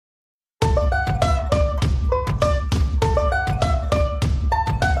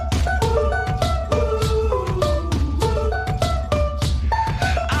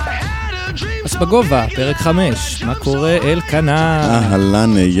בגובה, פרק 5. מה קורה, אלקנה?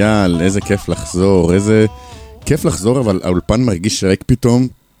 אהלן, אייל, איזה כיף לחזור, איזה כיף לחזור, אבל האולפן מרגיש ריק פתאום.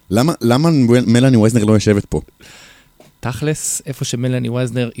 למה מלאני וייזנר לא יושבת פה? תכלס, איפה שמלאני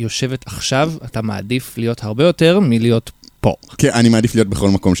וייזנר יושבת עכשיו, אתה מעדיף להיות הרבה יותר מלהיות פה. כן, אני מעדיף להיות בכל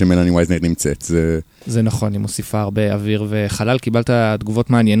מקום שמלאני וייזנר נמצאת. זה נכון, היא מוסיפה הרבה אוויר וחלל. קיבלת תגובות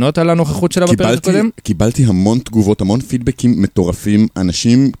מעניינות על הנוכחות שלה בפרק הקודם? קיבלתי המון תגובות, המון פידבקים מטורפים.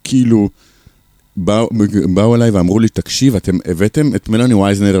 אנשים כאילו באו אליי ואמרו לי, תקשיב, אתם הבאתם את מלאני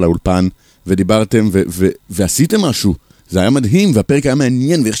וייזנר לאולפן, ודיברתם ועשיתם משהו. זה היה מדהים, והפרק היה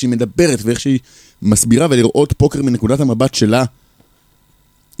מעניין, ואיך שהיא מדברת, ואיך שהיא מסבירה, ולראות פוקר מנקודת המבט שלה.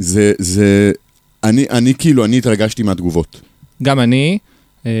 אני התרגשתי מהתגובות. גם אני.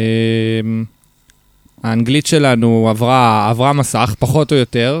 האנגלית שלנו עברה מסך, פחות או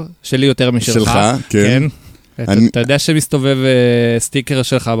יותר, שלי יותר משלך. שלך, כן. אתה יודע שמסתובב סטיקר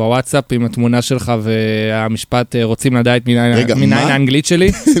שלך בוואטסאפ עם התמונה שלך והמשפט רוצים לדעת מניין האנגלית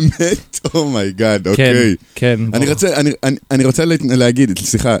שלי? באמת? אומייגאד, אוקיי. כן. אני רוצה להגיד,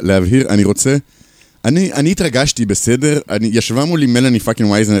 סליחה, להבהיר, אני התרגשתי בסדר, ישבה מולי מלאני פאקינג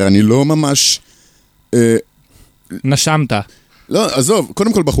וייזנר, אני לא ממש... נשמת. לא, עזוב,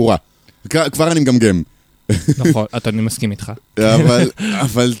 קודם כל בחורה. כבר אני מגמגם. נכון, אני מסכים איתך.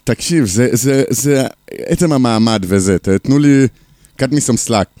 אבל תקשיב, זה עצם המעמד וזה, תנו לי, cut me some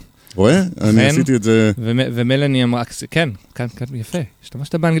slack. רואה? אני עשיתי את זה... ומלאני אמרה, כן, יפה,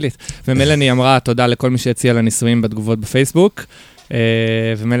 השתמשת באנגלית. ומלאני אמרה, תודה לכל מי שהציע לניסויים בתגובות בפייסבוק,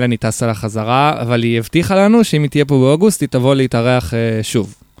 ומלאני טסה לחזרה, אבל היא הבטיחה לנו שאם היא תהיה פה באוגוסט, היא תבוא להתארח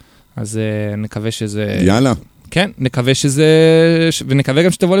שוב. אז נקווה שזה... יאללה. כן, נקווה שזה... ונקווה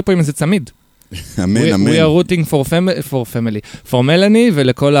גם שתבוא לפה עם איזה צמיד. אמן, אמן. We are rooting for family. for מלאני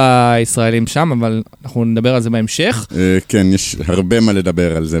ולכל הישראלים שם, אבל אנחנו נדבר על זה בהמשך. כן, יש הרבה מה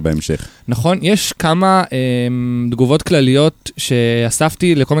לדבר על זה בהמשך. נכון, יש כמה תגובות כלליות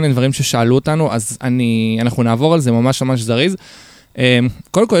שאספתי לכל מיני דברים ששאלו אותנו, אז אנחנו נעבור על זה ממש ממש זריז.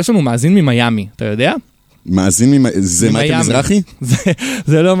 קודם כל, יש לנו מאזין ממיימי, אתה יודע? מאזין זה מייקל מזרחי?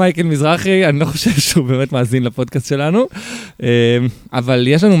 זה לא מייקל מזרחי, אני לא חושב שהוא באמת מאזין לפודקאסט שלנו, אבל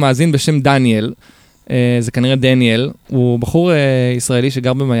יש לנו מאזין בשם דניאל, זה כנראה דניאל, הוא בחור ישראלי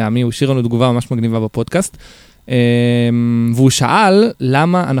שגר במיימי, הוא השאיר לנו תגובה ממש מגניבה בפודקאסט, והוא שאל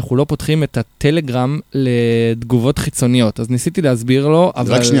למה אנחנו לא פותחים את הטלגרם לתגובות חיצוניות, אז ניסיתי להסביר לו,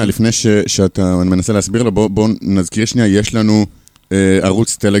 אבל... רק שנייה, לפני שאתה מנסה להסביר לו, בוא נזכיר שנייה, יש לנו...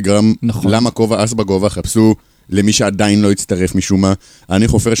 ערוץ טלגרם, נכון. למה כובע אס בגובה, חפשו למי שעדיין לא יצטרף משום מה. אני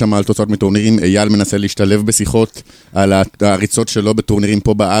חופר שם על תוצאות מטורנירים, אייל מנסה להשתלב בשיחות על הריצות שלו בטורנירים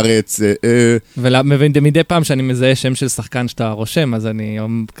פה בארץ. ומדי פעם שאני מזהה שם של שחקן שאתה רושם, אז אני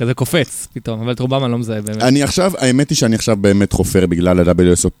כזה קופץ פתאום, אבל את רובם אני לא מזהה באמת. האמת היא שאני עכשיו באמת חופר בגלל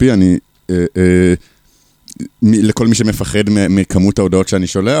ה-WSOP, לכל מי שמפחד מכמות ההודעות שאני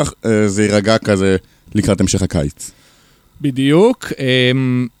שולח, זה יירגע כזה לקראת המשך הקיץ. בדיוק.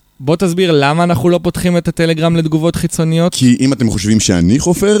 בוא תסביר למה אנחנו לא פותחים את הטלגרם לתגובות חיצוניות. כי אם אתם חושבים שאני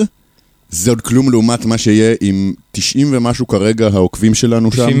חופר, זה עוד כלום לעומת מה שיהיה עם 90 ומשהו כרגע העוקבים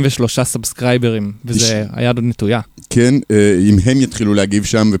שלנו שם. 93 סאבסקרייברים, וזה היד עוד נטויה. כן, אם הם יתחילו להגיב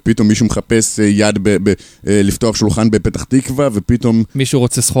שם, ופתאום מישהו מחפש יד לפתוח שולחן בפתח תקווה, ופתאום... מישהו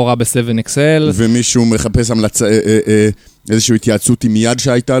רוצה סחורה ב7XL. ומישהו מחפש איזושהי התייעצות עם יד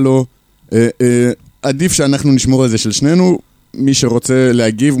שהייתה לו. עדיף שאנחנו נשמור על זה של שנינו, מי שרוצה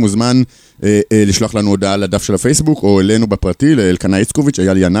להגיב מוזמן לשלוח לנו הודעה לדף של הפייסבוק, או אלינו בפרטי, לאלקנה איצקוביץ',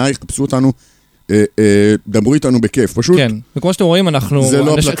 אייל ינאי, חפשו אותנו, דברו איתנו בכיף, פשוט. כן, וכמו שאתם רואים, זה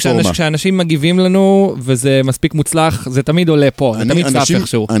לא הפלטפורמה. כשאנשים מגיבים לנו, וזה מספיק מוצלח, זה תמיד עולה פה, זה תמיד צף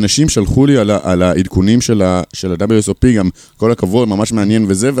איכשהו. אנשים שלחו לי על העדכונים של ה-WSOP, גם כל הכבוד, ממש מעניין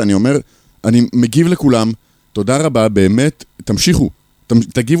וזה, ואני אומר, אני מגיב לכולם, תודה רבה, באמת, תמשיכו.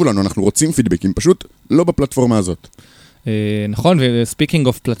 תגיבו לנו, אנחנו רוצים פידבקים, פשוט לא בפלטפורמה הזאת. נכון, וספיקינג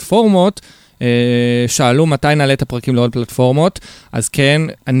אוף פלטפורמות, שאלו מתי נעלה את הפרקים לעוד פלטפורמות, אז כן,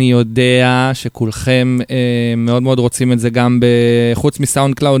 אני יודע שכולכם מאוד מאוד רוצים את זה גם חוץ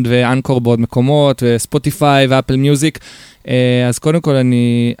מסאונד קלאוד ואנקור בעוד מקומות, וספוטיפיי ואפל מיוזיק, אז קודם כל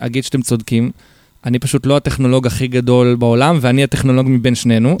אני אגיד שאתם צודקים, אני פשוט לא הטכנולוג הכי גדול בעולם, ואני הטכנולוג מבין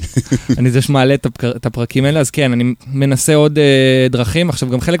שנינו. אני זה שמעלה את הפרקים האלה, אז כן, אני מנסה עוד דרכים. עכשיו,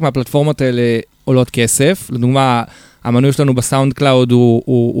 גם חלק מהפלטפורמות האלה עולות כסף. לדוגמה, המנוי שלנו בסאונד קלאוד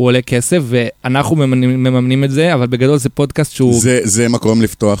הוא עולה כסף, ואנחנו מממנים את זה, אבל בגדול זה פודקאסט שהוא... זה מקום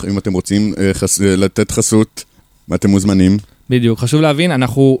לפתוח, אם אתם רוצים לתת חסות, אתם מוזמנים. בדיוק, חשוב להבין,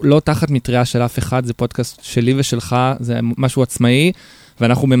 אנחנו לא תחת מטריה של אף אחד, זה פודקאסט שלי ושלך, זה משהו עצמאי,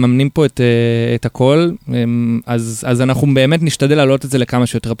 ואנחנו מממנים פה את הכל, אז אנחנו באמת נשתדל לעלות את זה לכמה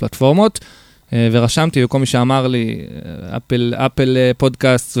שיותר פלטפורמות, ורשמתי, וכל מי שאמר לי, אפל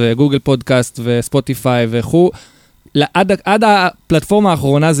פודקאסט, וגוגל פודקאסט, וספוטיפיי וכו', עד הפלטפורמה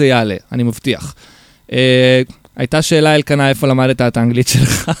האחרונה זה יעלה, אני מבטיח. הייתה שאלה, אלקנה, איפה למדת את האנגלית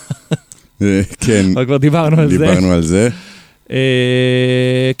שלך? כן. כבר דיברנו על זה. דיברנו על זה.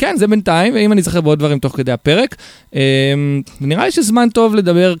 כן, זה בינתיים, ואם אני זוכר בעוד דברים תוך כדי הפרק, נראה לי שזמן טוב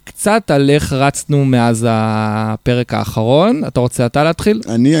לדבר קצת על איך רצנו מאז הפרק האחרון. אתה רוצה אתה להתחיל?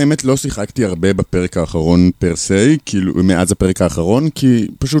 אני האמת לא שיחקתי הרבה בפרק האחרון פר סי, כאילו מאז הפרק האחרון, כי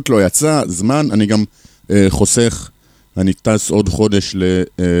פשוט לא יצא זמן, אני גם חוסך, אני טס עוד חודש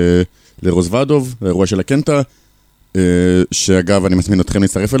לברוזבדוב, לאירוע של הקנטה, שאגב, אני מזמין אתכם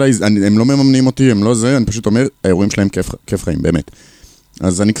להצטרף אליי, הם לא מממנים אותי, הם לא זה, אני פשוט אומר, האירועים שלהם כיף חיים, באמת.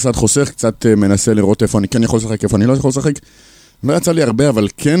 אז אני קצת חוסך, קצת מנסה לראות איפה אני כן יכול לשחק, איפה אני לא יכול לשחק. לא יצא לי הרבה, אבל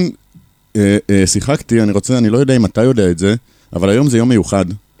כן שיחקתי, אני לא יודע אם אתה יודע את זה, אבל היום זה יום מיוחד.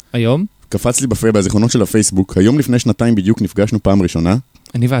 היום? קפץ לי בזיכרונות של הפייסבוק, היום לפני 2 בדיוק נפגשנו פעם ראשונה.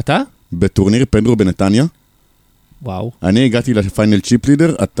 אני ואתה? בטורניר פנדרו בנתניה. וואו. אני הגעתי לפיינל צ'יפ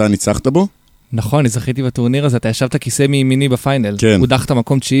לידר, אתה ניצחת בו. נכון, אני זכיתי בטורניר הזה, אתה ישבת כיסא מימיני בפיינל. כן. הודחת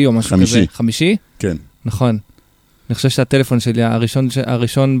מקום 9 או משהו כזה. 5? כן. נכון. אני חושב שהטלפון שלי,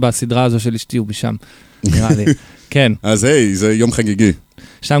 הראשון בסדרה הזו של אשתי הוא בשם. נראה לי. כן. אז היי, זה יום חגיגי.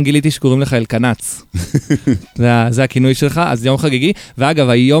 שם גיליתי שקוראים לך אלקנץ. זה הכינוי שלך, אז יום חגיגי. ואגב,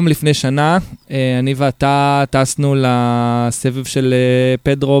 היום לפני שנה, אני ואתה טסנו לסבב של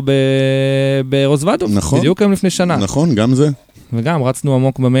פדרו ברוזבדוב. נכון. בדיוק היום לפני שנה. נכון, גם זה. וגם רצנו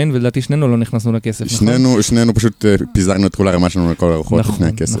עמוק במיין, ולדעתי שנינו לא נכנסנו לכסף, נכון? שנינו פשוט פיזרנו את כל הרמה שלנו לכל הרוחות לפני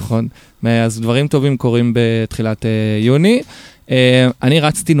הכסף. נכון, נכון. אז דברים טובים קורים בתחילת יוני. אני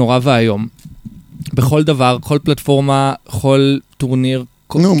רצתי נורא ואיום. בכל דבר, כל פלטפורמה, כל טורניר,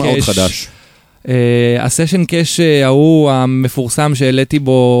 נו, מה עוד חדש? הסשן קש ההוא המפורסם שהעליתי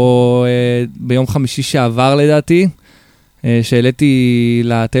בו ביום חמישי שעבר לדעתי, שהעליתי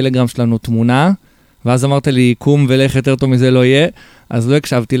לטלגרם שלנו תמונה, ואז אמרת לי, קום ולך יותר טוב מזה לא יהיה, אז לא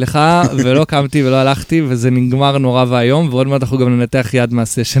הקשבתי לך, ולא קמתי ולא הלכתי, וזה נגמר נורא ואיום, ועוד מעט אנחנו גם ננתח יד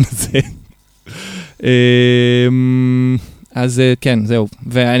מהסשן הזה. אז כן, זהו.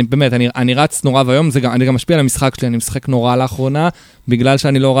 ובאמת, אני רץ נורא ואיום, אני גם משפיע על המשחק שלי, אני משחק נורא לאחרונה, בגלל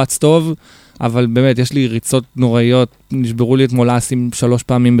שאני לא רץ טוב, אבל באמת, יש לי ריצות נוראיות, נשברו לי אתמול אסים 3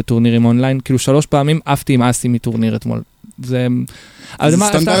 פעמים בטורנירים אונליין, כאילו 3 פעמים עפתי עם אסים מטורניר אתמול. זה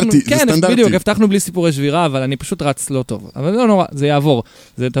סטנדרטי. כן, בדיוק, הבטחנו בלי סיפורי שבירה, אבל אני פשוט רץ לא טוב. אבל לא נורא, זה יעבור.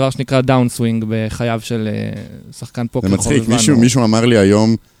 זה דבר שנקרא דאון סווינג בחייו של שחקן פוקר. זה מצחיק, מישהו אמר לי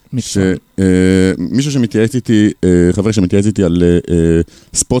היום, מישהו שמתייעץ איתי, חבר שמתייעץ איתי על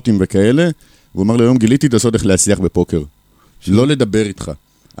ספוטים וכאלה, הוא אמר לי היום, גיליתי את הסוד איך להצליח בפוקר. לא לדבר איתך.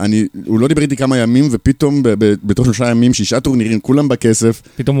 הוא לא דיבר איתי כמה ימים, ופתאום בתוך 3 ימים, 6 טורנירים, כולם בכסף.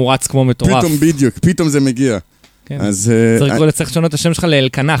 פתאום הוא רץ כמו מטורף. פתאום בדיוק, פתאום זה מגיע. צריך לשנות את השם שלך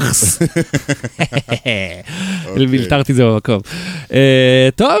לאלקנחס. בלתרתי זה במקום.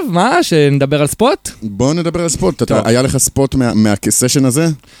 טוב, מה? שנדבר על ספוט? בואו נדבר על ספוט. היה לך ספוט מהסשן הזה?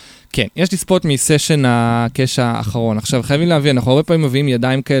 כן, יש לי ספוט מסשן הקש האחרון. עכשיו, חייבים להביא, אנחנו הרבה פעמים מביאים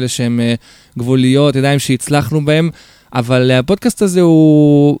ידיים כאלה שהן גבוליות, ידיים שהצלחנו בהן, אבל הפודקאסט הזה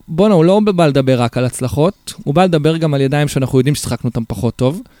הוא, הוא לא בא לדבר רק על הצלחות, הוא בא לדבר גם על ידיים שאנחנו יודעים ששחקנו אותם פחות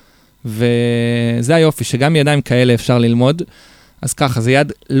טוב, וזה היופי, שגם ידיים כאלה אפשר ללמוד. אז ככה, זה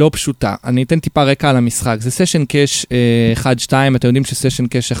יד לא פשוטה. אני אתן טיפה רקע על המשחק. זה סשן קש 1-2, אתם יודעים שסשן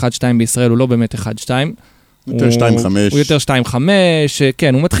קש 1-2 בישראל הוא לא באמת 1-2. יותר 2-5. הוא יותר 2-5,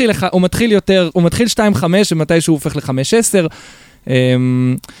 כן, הוא מתחיל 2-5, ומתי שהוא הופך ל-5-10.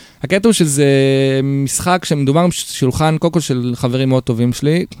 הקטע הוא שזה משחק שמדובר בשולחן, קודם כל של חברים מאוד טובים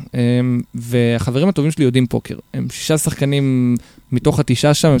שלי, והחברים הטובים שלי יודעים פוקר. הם 6 שחקנים מתוך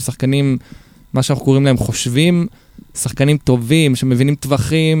 9 שם, הם שחקנים, מה שאנחנו קוראים להם חושבים, שחקנים טובים, שמבינים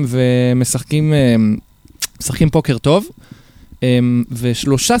טווחים, ומשחקים פוקר טוב.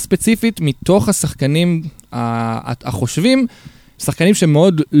 3 ספציפית מתוך השחקנים החושבים, שחקנים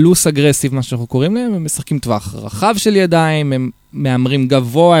שמאוד לוס אגרסיב, מה שאנחנו קוראים להם, הם משחקים טווח רחב של ידיים, הם מאמרים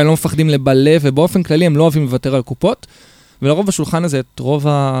גבוה, הם לא מפחדים לבלב, ובאופן כללי הם לא אוהבים לוותר על קופות, ולרוב בשולחן הזה את רוב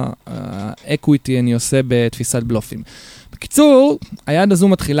האקוויטי אני עושה בתפיסת בלופים. בקיצור, היד הזו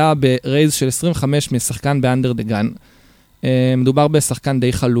מתחילה ברייז של 25 משחקן באנדר דה גן, מדובר בשחקן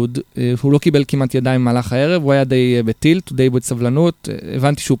די חלוד, הוא לא קיבל כמעט ידיים במהלך הערב, הוא היה די בטילט, הוא די בסבלנות,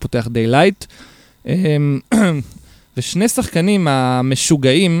 הבנתי שהוא פותח די לייט, ושני שחקנים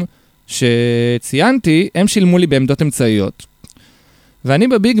המשוגעים שציינתי, הם שילמו לי בעמדות אמצעיות. ואני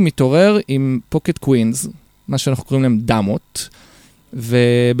בביג מתעורר עם פוקט קווינס, מה שאנחנו קוראים להם דמות,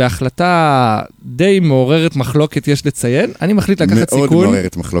 ובהחלטה די מעוררת מחלוקת יש לציין, אני מחליט לקחת סיכון. מאוד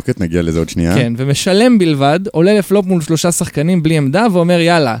מעוררת מחלוקת, נגיע לזה עוד שנייה. כן, ומשלם בלבד, עולה לפלופ מול 3 שחקנים בלי עמדה, ואומר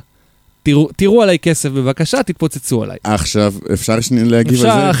יאללה, תראו עליי כסף בבקשה, תתפוצצו עליי. עכשיו, אפשר שנייה להגיב על זה?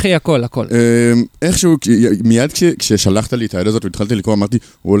 אפשר, אחי, הכל. איכשהו, מיד כששלחת לי את היד הזאת והתחלתי לקרוא, אמרתי,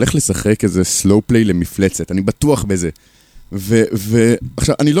 הוא הולך לשחק איזה סלואו פליי למפלצת, אני בטוח בזה.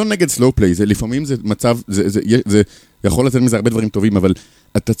 ועכשיו, אני לא נגד סלואו פליי, לפעמים זה מצב, זה יכול לתת מזה הרבה דברים טובים, אבל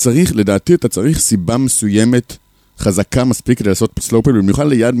אתה צריך, לדעתי, אתה צריך סיבה מסוימת, חזקה מספיק כדי לעשות סלואו פליי, במיוחד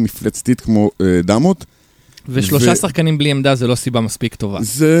ליד מפלצתית כמו דמות, 3 שחקנים בלי עמדה זה לא סיבה מספיק טובה.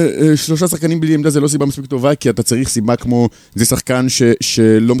 3 שחקנים בלי עמדה זה לא סיבה מספיק טובה, כי אתה צריך סיבה כמו, זה שחקן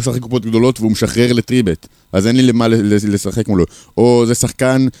שלא משחק קופות גדולות והוא משחרר לטריבט, אז אין לי למה לשחק מולו. או זה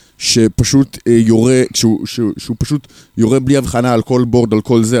שחקן שפשוט יורה, שהוא פשוט יורה בלי הבחנה על כל בורד, על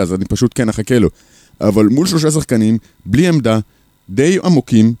כל זה, אז אני פשוט כן אחכה לו. אבל מול 3 שחקנים, בלי עמדה, די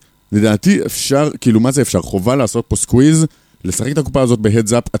עמוקים, לדעתי אפשר, כאילו מה זה אפשר? חובה לעשות פה סקוויז, לשחק את הקופה הזאת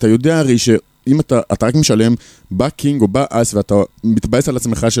בהדזאפ, אתה יודע הרי אם אתה רק משלם, בא קינג או בא אס, ואתה מתבאס על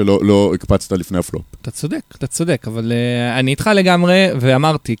עצמך שלא הקפצת לפני הפלופ. אתה צודק, אבל אני איתך לגמרי,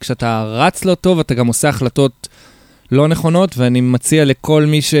 ואמרתי, כשאתה רץ לא טוב, אתה גם עושה החלטות לא נכונות, ואני מציע לכל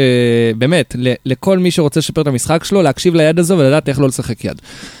מי באמת, לכל מי שרוצה לשפר את המשחק שלו, להקשיב ליד הזו ולדעת איך לא לשחק יד.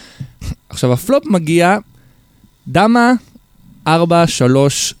 עכשיו, הפלופ מגיע, דמה 4-3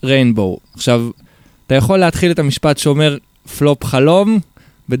 ריינבואו. עכשיו, אתה יכול להתחיל את המשפט שאומר, פלופ חלום,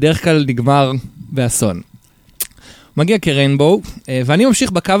 בדרך כלל נגמר באסון. מגיע כריינבואו, ואני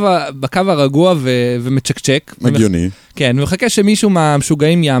ממשיך בקו הרגוע ומצ'קצ'ק. מגיוני. כן, ומחכה שמישהו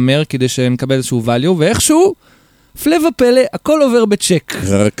מהמשוגעים יאמר כדי שנקבל איזשהו value, ואיכשהו, פלא ופלא, הכל עובר בצ'ק.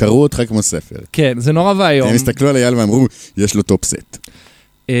 קראו אותך כמו ספר. כן, זה נורא ואיום. הם הסתכלו על אייל ואמרו, יש לו טופ סט.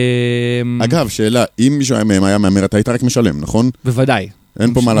 אגב, שאלה, אם מישהו היה מאמר, אתה היית רק משלם, נכון? בוודאי.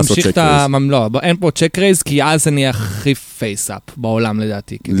 אין פה מה לעשות צ'ק רייז. לא, אין פה צ'ק רייז, כי אז אני הכי פייס-אפ בעולם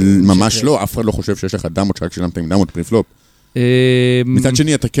לדעתי. ממש לא, אף אחד לא חושב שיש לך דמות שרק שילמת עם דמות פרי-פלופ. מצד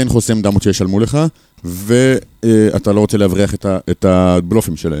שני, אתה כן חוסם דמות שישלמו לך, ואתה לא רוצה להבריח את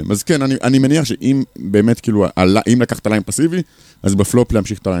הבלופים שלהם. אז כן, אני מניח שאם באמת, כאילו, אם לקחת ליין פסיבי, אז בפלופ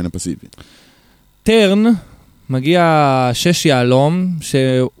להמשיך את הליין הפסיבי. טרן, מגיע 6 יעלום,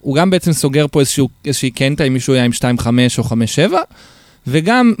 שהוא גם בעצם סוגר פה איזושהי קנטה, אם מישהו היה עם 2-5 או 5-7,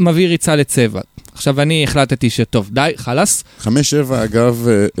 וגם מביא ריצה לצבע. עכשיו אני החלטתי שטוב, די, חלס. 5-7, אגב,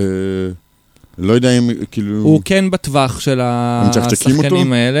 לא יודע אם כאילו... הוא כן בטווח של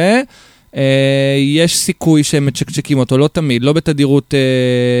השחקנים האלה. יש סיכוי שהם מצ'קצ'קים אותו, לא תמיד, לא בתדירות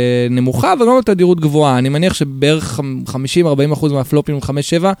נמוכה, וגם לא בתדירות גבוהה. אני מניח שבערך 50-40% מהפלופים עם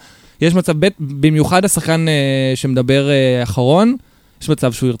 5-7, יש מצב, במיוחד השחקן שמדבר אחרון, יש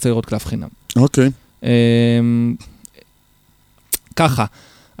מצב שהוא ירצה לראות קלף חינם. אוקיי. ככה,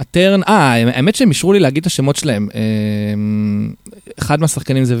 הטרן, האמת שהם אישרו לי להגיד את השמות שלהם. אחד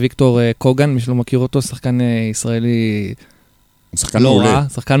מהשחקנים זה ויקטור קוגן, מי שלא מכיר אותו, שחקן ישראלי לא רע,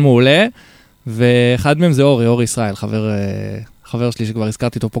 שחקן מעולה, ואחד מהם זה אורי ישראל, חבר שלי שכבר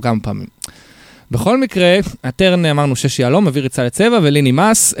הזכרתי אותו פה כמה פעמים. בכל מקרה, הטרן אמרנו 6 יעלום, מביא ריצה לצבע ולי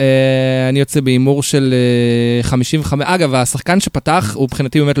נמאס, אני יוצא באימור של 55, אגב, השחקן שפתח, הוא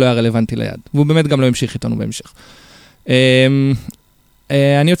מבחינתי באמת לא היה רלוונטי ליד, והוא באמת גם לא המשיך איתנו בהמשך.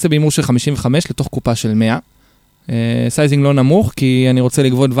 אני יוצא באימור של 55 לתוך קופה של 100, סייזינג לא נמוך, כי אני רוצה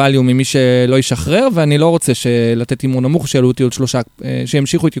לגבות value ממי שלא ישחרר, ואני לא רוצה לתת אימור נמוך, שיעלו אותי עוד 3,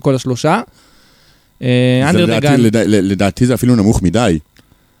 שימשיכו איתי כל 3. לדעתי זה אפילו נמוך מדי.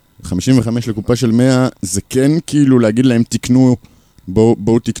 55 לקופה של 100, זה כן כאילו להגיד להם תקנו,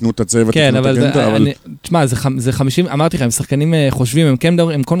 בואו תקנו את הצבע, כן, אבל תשמע, זה 50, אמרתי לך, הם שחקנים חושבים, הם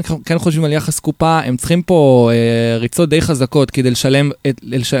כן חושבים על יחס קופה, הם צריכים פה ריצות די חזקות כדי לשלם,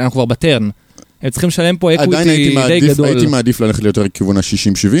 אנחנו כבר בטרן, הם צריכים לשלם פה אקוויטי די גדול. הייתי מעדיף ללכת ליותר כיוון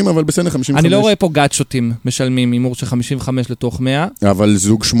ה-60-70, אבל בסדר 55. אני לא רואה פה גאצ'וטים משלמים אימור של 55 לתוך 100. אבל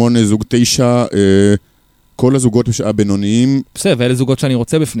זוג 8, זוג 9, כל הזוגות הבינוניים... בסדר, ואלה זוגות שאני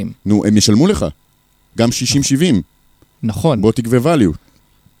רוצה בפנים. נו, הם ישלמו לך. גם 60-70. נכון. בוא תגבה value.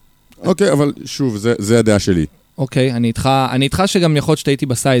 אוקיי, אבל שוב, זה הדעה שלי. אוקיי, אני איתך שגם יכול להיות שתהייתי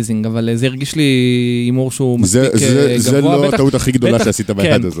בסייזינג, אבל זה הרגיש לי אימור שהוא מספיק גבוה. זה לא הטעות הכי גדולה שעשית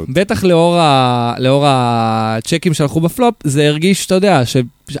ביד הזאת. בטח לאור הצ'קים שהלכו בפלופ, זה הרגיש, אתה יודע,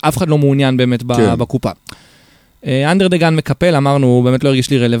 שאף אחד לא מעוניין באמת בקופה. אנדרדגן מקפל, אמרנו, הוא באמת לא הרגיש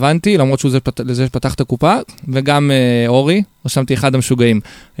לי רלוונטי, למרות שהוא זה שפתח את הקופה, וגם אורי, רשמתי אחד המשוגעים,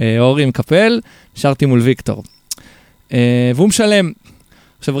 אורי מקפל, שרתי מול ויקטור. והוא משלם.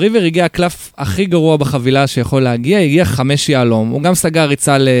 עכשיו, ריבר הגיע הקלף הכי גרוע בחבילה שיכול להגיע, הגיע 5 יעלום, הוא גם סגר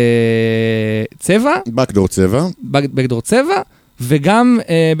ריצה לצבע. בקדור צבע. בקדור צבע, וגם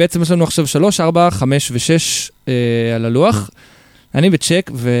בעצם יש לנו עכשיו 3, 4, 5 ו-6 על הלוח. אני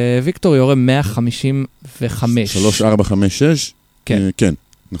בצ'ק, וויקטור יורה 155. 3, 4, 5, 6? כן. כן,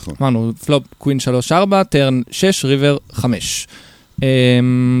 נכון. אמרנו, פלופ, קווין 3, 4, טרן 6, ריבר 5.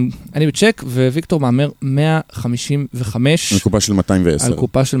 אני בצ'ק, וויקטור מאמר 155. על קופה של 210. על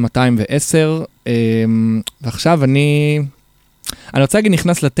קופה של 210. ועכשיו אני רוצה להגיד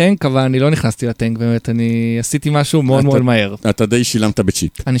נכנס לטנק, אבל אני לא נכנסתי לטנק, באמת, אני עשיתי משהו מאוד מאוד מהר. אתה די שילמת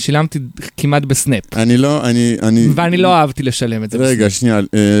בצ'יפ. אני שילמתי כמעט בסנאפ. ואני לא אהבתי לשלם את זה. רגע, שנייה,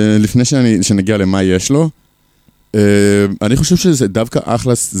 לפני שנגיע למה יש לו, אני חושב שזה דווקא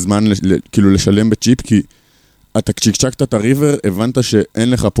אחלה זמן כאילו לשלם בצ'יפ, כי אתה כשקשקת את הריבר, הבנת שאין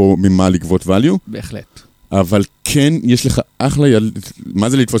לך פה ממה לגבות value. בהחלט. אבל כן, יש לך אחלה מה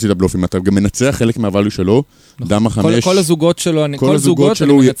זה לתפוס את הבלופים? אתה גם מנצח חלק מהvalue שלו, דם החמש. כל הזוגות שלו, כל הזוגות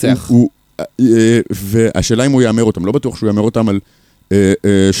שלו הוא מנצח. והשאלה אם הוא יאמר אותם, לא בטוח שהוא יאמר אותם על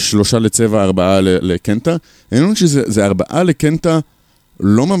 3 לצבע, 4 לקנטה. אין לנו שזה 4 לקנטה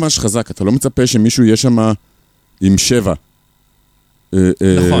לא ממש חזק, אתה לא מצפה שמישהו יהיה שם עם 7.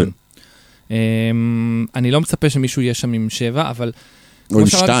 נכון. אני לא מצפה שמישהו יהיה שם עם 7, אבל או עם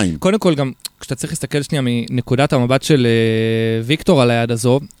 2. קודם כל גם, כשאתה צריך להסתכל שנייה מנקודת המבט של ויקטור על היד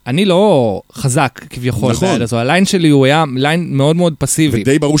הזו, אני לא חזק כביכול ביד הזו, הליין שלי הוא היה ליין מאוד מאוד פסיבי.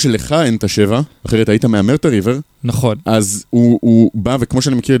 ודי ברור שלך אין את 7, אחרת היית מאמר את הריבר. נכון. אז הוא בא, וכמו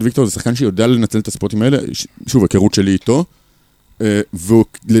שאני מכיר את ויקטור, זה שחקן שיודע לנצל את הספוטים האלה, שוב, הכירות שלי איתו,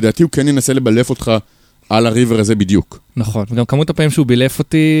 ולדעתי הוא כן ינסה לבלף אותך על הריבר הזה בדיוק. נכון, וגם כמות הפעמים שהוא בילף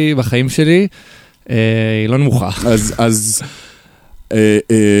אותי בחיים שלי, היא לא נמוכה. אז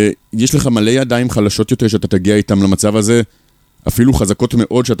יש לך מלא ידיים חלשות יותר שאתה תגיע איתם למצב הזה, אפילו חזקות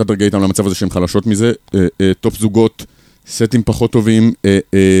מאוד שאתה תגיע איתם למצב הזה שהן חלשות מזה, טופ זוגות, סטים פחות טובים,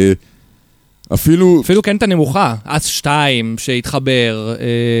 אפילו כן את הנמוכה, אס 2 שהתחבר,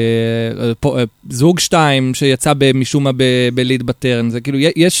 זוג 2 שיצא משום מה בליד בטרן, זה כאילו,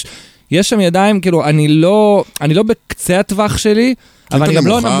 יש שם ידיים, כאילו, אני לא בקצה הטווח שלי, אבל אני גם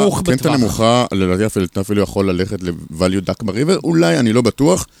לא נמוך בטווח. כן, אתה נמוכה, לדעתי אפילו יכול ללכת ל-value דק בריבר, אולי, אני לא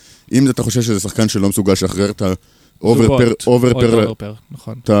בטוח, אם אתה חושב שזה שחקן שלא מסוגל לשחרר את האוברפר,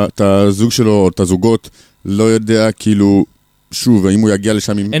 נכון. את הזוג שלו, או את הזוגות, לא יודע, כאילו, שוב, האם הוא יגיע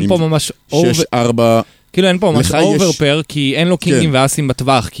לשם עם 6-4, כאילו אין פה ממש אוברפר, כי אין לו קינגים ואסים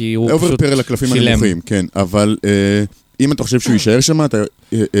בטווח, כי הוא פשוט אוברפר לקלפים הנמוכים, כן, אבל אם אתה חושב שהוא יישאר שם, אתה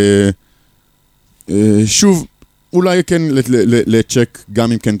שוב, אולי כן לצ'ק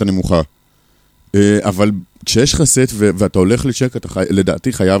גם אם כן אתה נמוכה. אבל כשיש לך סט ואתה הולך לצ'ק, אתה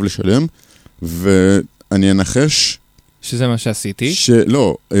לדעתי חייב לשלם, ואני אנחש שזה מה שעשיתי.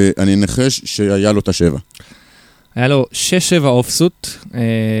 לא, אני אנחש שהיה לו את 7. היה לו 6-7 אופסוט,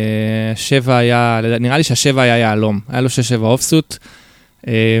 7 היה, נראה לי שה7 היה יעלום, היה לו 6-7 אופסוט.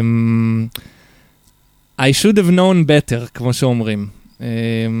 I should have known better, כמו שאומרים.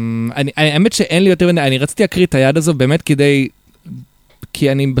 האמת שאין לי יותר, אני רציתי להקריא את היד הזו באמת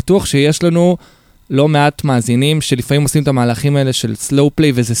כי אני בטוח שיש לנו לא מעט מאזינים שלפעמים עושים את המהלכים האלה של slow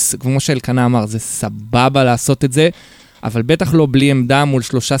play, וזה, כמו שאלקנה אמר, זה סבבה לעשות את זה, אבל בטח לא בלי עמדה מול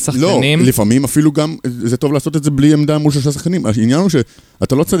 3 שחקנים. לא, לפעמים אפילו גם, זה טוב לעשות את זה בלי עמדה מול 3 שחקנים. העניין הוא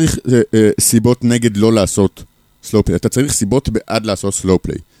שאתה לא צריך סיבות נגד לא לעשות slow play, אתה צריך סיבות בעד לעשות slow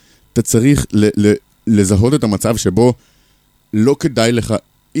play. אתה צריך לזהות את המצב שבו לא כדאי לך,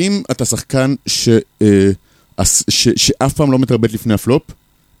 אם אתה שחקן שאף פעם לא מתרבט לפני הפלופ,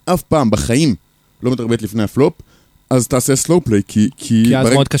 אף פעם בחיים לא מתרבט לפני הפלופ, אז תעשה slow play, כי אז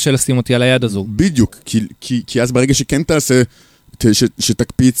מאוד קשה לשים אותי על היד הזו. בדיוק, כי אז ברגע שכן תעשה,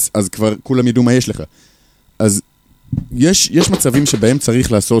 שתקפיץ, אז כבר כולם ידעו מה יש לך. אז יש מצבים שבהם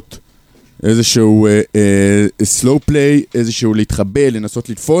צריך לעשות איזשהו slow play, איזשהו להתחבא, לנסות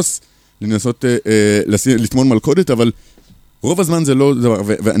לתפוס, לנסות לטמון מלכודת, אבל רוב הזמן זה לא דבר,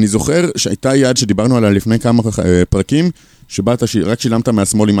 ואני זוכר שהייתה יד שדיברנו עליה לפני כמה פרקים, שבה אתה רק שילמת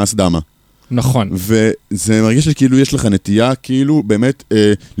מהשמאל עם אס דמה. נכון. וזה מרגיש לי כאילו יש לך נטייה, כאילו באמת,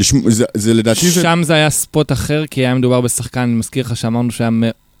 זה לדעתי זה... שם זה היה ספוט אחר, כי היה מדובר בשחקן, אני מזכיר לך שאמרנו שהיה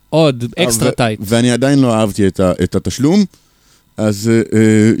מאוד אקסטרה טייט. ואני עדיין לא אהבתי את התשלום, אז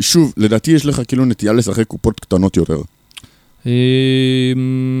שוב, לדעתי יש לך כאילו נטייה לשחק קופות קטנות יותר. אני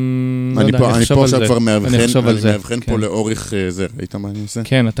פה עכשיו כבר מאבחן פה לאורך זה, ראית מה אני עושה?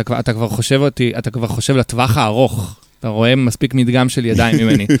 כן, אתה כבר חושב לטווח הארוך, אתה רואה מספיק מדגם של ידיים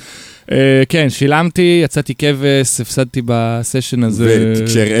ממני. כן, שילמתי, יצאתי כבש, הפסדתי בסשן הזה.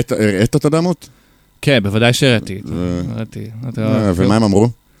 וכשהראית את הדמות? כן, בוודאי שהראיתי. ומה הם אמרו?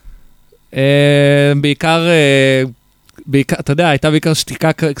 בעיקר, אתה יודע, הייתה בעיקר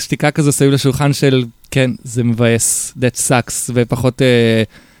שתיקה כזו סביב לשולחן של כן, זה מבאס, that sucks, ופחות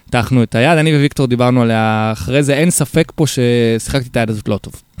ניתחנו את היד. אני וויקטור דיברנו עליה אחרי זה, אין ספק פה ששיחקתי את היד הזאת לא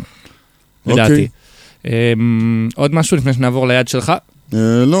טוב. לדעתי. עוד משהו לפני שנעבור ליד שלך?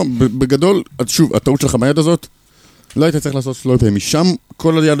 לא, בגדול, שוב, הטעות שלך ביד הזאת, לא היית צריך לעשות סלוי פעמים. משם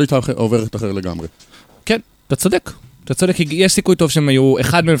כל היד הייתה עוברת אחר לגמרי. כן, אתה צודק. אתה צודק, יש סיכוי טוב שהם היו,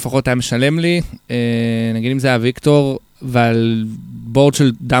 אחד מהם לפחות היה משלם לי, נגיד אם זה היה ויקטור, ועל בורד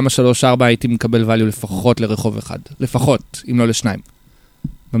של דמה 3-4 הייתי מקבל value לפחות לרחוב אחד. לפחות, אם לא לשניים.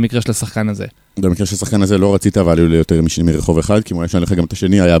 במקרה של השחקן הזה. במקרה של השחקן הזה לא רצית value ליותר מרחוב אחד, כי הוא היה לך גם את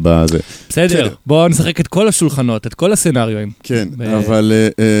השני היה בזה. בסדר, בואו נשחק את כל השולחנות, את כל הסנריואים. כן, אבל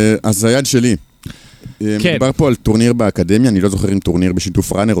אז היד שלי. מדובר פה על טורניר באקדמיה, אני לא זוכר אם טורניר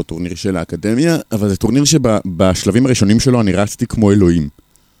בשיתוף ראנר או טורניר של האקדמיה, אבל זה טורניר שבשלבים הראשונים שלו אני רצתי כמו אלוהים.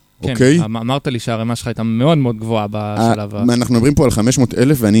 אוקיי? כן, אמרת לי שהרמה שלך הייתה מאוד מאוד גבוהה בשלב. אנחנו מדברים פה על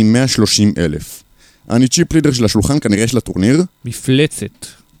 500,000 ואני 130,000. אני צ'יפ לידר של השולחן, כנראה של הטורניר. מפלצת.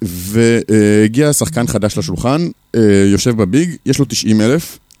 והגיע שחקן חדש לשולחן, יושב בביג, יש לו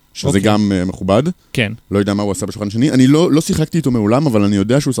 90,000, שזה גם מכובד. כן. לא יודע מה הוא עשה בשולחן שני. אני לא שיחקתי איתו מעולם, אבל אני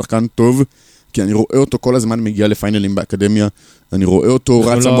יודע שהוא שחקן טוב, כי אני רואה אותו כל הזמן מגיע לפיינלים באקדמיה, אני רואה אותו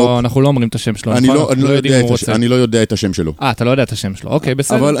רץ עמוק. אנחנו לא אומרים את השם שלו, אני לא יודע את השם שלו. אתה לא יודע את השם שלו, אוקיי,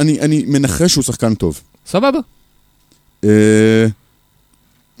 בסדר. אבל אני מנחש שהוא שחקן טוב. סבבה.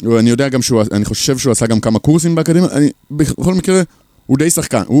 אני יודע גם אני חושב שהוא עשה גם כמה קורסים באקדמיה, בכל מקרה, הוא די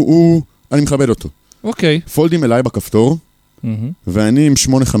שחקן, אני מכבד אותו. אוקיי. פולדים אליי בכפתור, ואני עם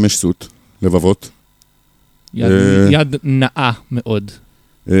 8-5 סוט, לבבות. יד נאה מאוד.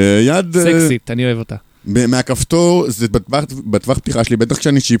 יד... סקסית, אני אוהב אותה. מהכפתור, זה בטווח פתיחה שלי, בטח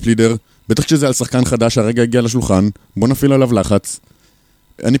כשאני צ'יפ לידר, בטח כשזה על שחקן חדש, הרגע הגיע לשולחן, בוא נפיל עליו לחץ.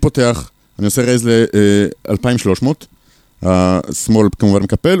 אני פותח, אני עושה רייז ל-2300, השמאל כמובן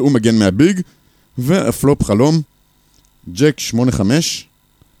מקפל, הוא מגן מהביג, והפלופ חלום, ג'ק 8-5,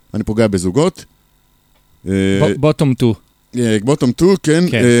 אני פוגע בזוגות. בוטום 2. בוטום 2,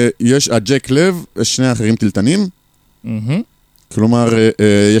 כן. יש הג'ק לב, שני האחרים טלטנים. כלומר,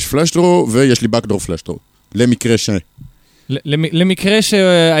 יש פלאשדרו ויש לי בקדור פלאשדרו. למקרה למקרה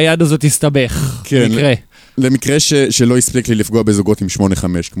שהיד הזאת תסתבך. כן. למקרה שלא הספיק לי לפגוע בזוגות עם 8-5,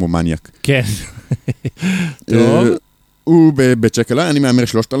 כמו מניאק. כן. טוב. הוא בצ'ק אליי, אני מאמר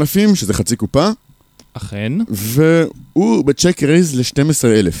 3,000, שזה חצי קופה. אכן. והוא בצ'ק רייז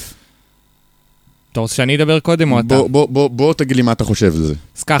ל-12,000. אתה רוצה שאני אדבר קודם או אתה? בוא תגיד לי מה אתה חושב על זה.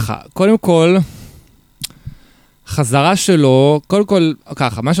 אז ככה, קודם כל, חזרה שלו, קודם כל,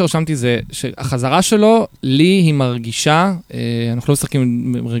 ככה, מה שרשמתי זה שהחזרה שלו, לי היא מרגישה, אנחנו לא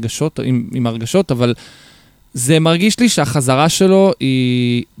משחקים עם הרגשות, אבל זה מרגיש לי שהחזרה שלו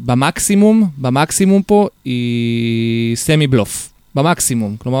היא במקסימום פה, היא סמי בלוף.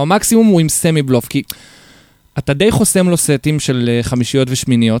 במקסימום. כלומר, במקסימום הוא עם סמי בלוף, כי אתה די חוסם לו סטים של חמישיות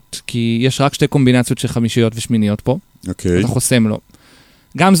ושמיניות, כי יש רק שתי קומבינציות של חמישיות ושמיניות פה. אוקיי. אתה חוסם לו.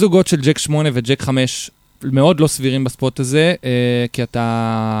 גם זוגות של ג'ק 8 וג'ק 5 מאוד לא סבירים בספוט הזה, כי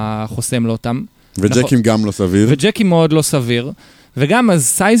אתה חוסם לו אותם. וג'קים גם לא סביר. וג'קים מאוד לא סביר. וגם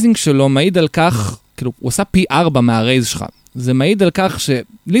הסייזינג שלו מעיד על כך, כאילו, הוא עושה פי 4 מהרייז שלך. זה מעיד על כך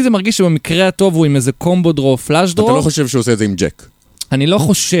לי זה מרגיש שבמקרה הטוב הוא עם איזה קומבו דרו, פלאש דרו. אתה לא חושב שהוא עושה את זה עם ג'ק? אני לא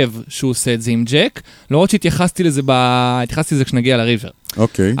חושב שהוא עושה את זה עם ג'ק, למרות שהתייחסתי לזה כשנגיע לריבר.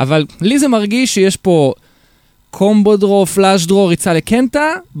 אוקיי. אבל לי זה מרגיש שיש פה קומבו דרו, פלאש דרו, ריצה לקנטה,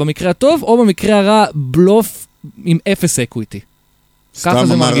 במקרה הטוב, או במקרה הרע, בלוף עם 0 אקוויטי.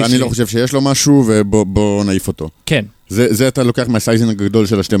 סתם אמר, אני לא חושב שיש לו משהו, ובוא נעיף אותו. כן. זה אתה לוקח מהסייזינג הגדול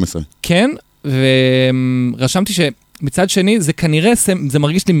של ה-12. כן, ורשמתי מצד שני, זה כנראה, זה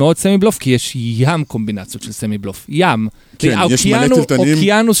מרגיש לי מאוד סמי בלוף, כי יש ים קומבינציות של סמי בלוף. ים. כן, יש מלא טלטנים.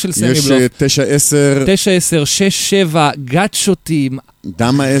 אוקיינוס של סמי בלוף. יש 9-10. 9-10, 6-7, גאצ'וטים.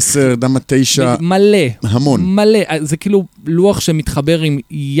 דמה 10, דמה 9. מלא. המון. מלא. זה כאילו לוח שמתחבר עם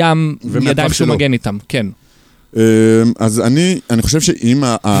ים ידיים שהוא מגן איתם. כן. אז אני חושב שאם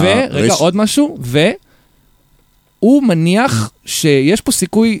ורגע, עוד משהו, והוא מניח שיש פה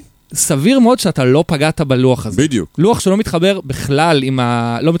סיכוי סביר מאוד שאתה לא פגעת בלוח הזה. בדיוק. לוח שלא מתחבר בכלל,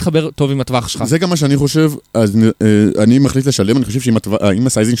 לא מתחבר טוב עם הטווח שלך. זה גם מה שאני חושב, אז אני מחליט לשלם, אני חושב שאם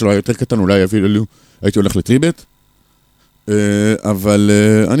הסייזינג שלו היה יותר קטן, אולי אפילו הייתי הולך לטריבט, אבל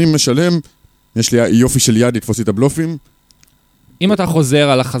אני משלם, יש לי יופי של יד לתפוס את הבלופים. אם אתה חוזר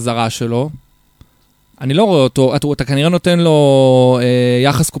על החזרה שלו, אני לא רואה אותו, אתה כנראה נותן לו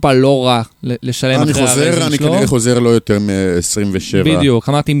יחס קופה לא רע לשלם אחרי הרייזים שלו. אני כנראה חוזר לו יותר מ-27. בדיוק,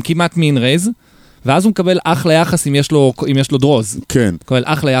 אמרתי, עם כמעט מין רייז, ואז הוא מקבל אחלה יחס אם יש לו דרוז. כן. מקבל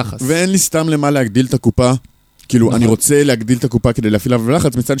אחלה יחס. ואין לי סתם למה להגדיל את הקופה, כאילו אני רוצה להגדיל את הקופה כדי להפעיל עליו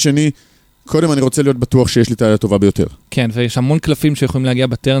לחץ, מצד שני, קודם אני רוצה להיות בטוח שיש לי את הטובה ביותר. כן, ויש המון קלפים שיכולים להגיע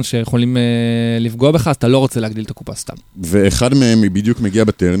בטרן, שיכולים לפגוע בך, אז אתה לא רוצה להגדיל את הקופה סתם. ואחד מהם בדיוק מגיע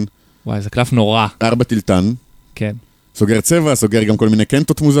בטרן. וואי, זה קלף נורא. 4 טילטן. כן. סוגר צבע, סוגר גם כל מיני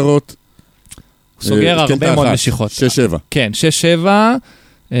קנטות מוזרות. סוגר הרבה מאוד משיכות. 6-7. כן,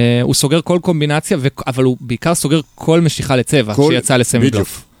 6-7, הוא סוגר כל קומבינציה, אבל הוא בעיקר סוגר כל משיכה לצבע, שיצא לסמי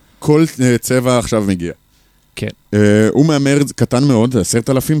בלוף. כל צבע עכשיו מגיע. כן. הוא מאמר קטן מאוד,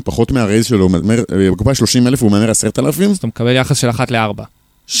 10,000, פחות מהרייז שלו, בקופה 30,000 הוא מאמר 10,000. אז אתה מקבל יחס של 1-4.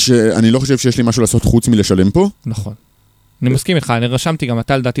 שאני לא חושב שיש לי משהו לעשות חוץ מלשלם פה. נכון. אני מסכים איתך, אני רשמתי גם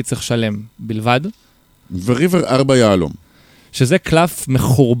אתה לדעתי צריך לשלם בלבד. וריבר 4 יעלום. שזה קלף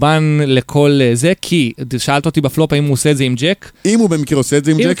מחורבן לכל זה, כי שאלת אותי בפלופ האם הוא עושה את זה עם ג'ק. אם הוא במקרה עושה את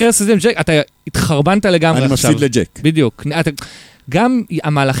זה עם ג'ק. אם במקרה עושה את זה עם ג'ק, אתה התחרבנת לגמרי עכשיו. אני מפסיד לג'ק. בדיוק. גם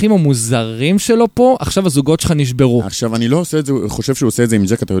המהלכים המוזרים שלו פה, עכשיו הזוגות שלך נשברו. עכשיו, אני לא עושה את זה, חושב שהוא עושה את זה עם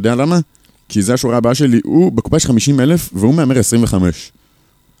ג'ק, אתה יודע למה? כי זה השורה הבאה שלי, הוא בקופה יש 50,000 והוא מאמר 25.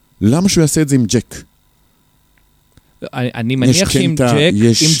 למה שהוא יעשה את זה עם ג'ק? אני מניח שעם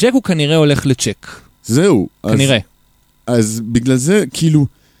ג'ק הוא כנראה הולך לצ'ק. זהו. כנראה. אז בגלל זה, כאילו,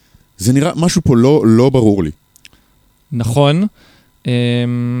 זה נראה, משהו פה לא ברור לי. נכון.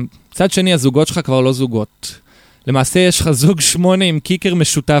 צד שני, הזוגות שלך כבר לא זוגות. למעשה יש לך זוג 8 עם קיקר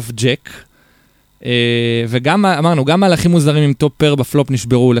משותף ג'ק, וגם, אמרנו, גם מהלכים מוזרים עם טופ פר בפלופ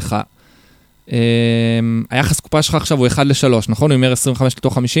נשברו לך. היחס קופה שלך עכשיו הוא 1-3, נכון? הוא אומר 25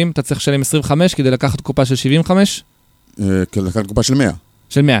 לתוך 50, אתה צריך לשלם 25 כדי לקחת קופה של 75? כדי לקחת קופה של 100.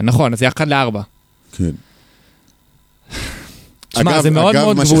 של 100, נכון, אז זה 1-4. כן. תשמע, זה מאוד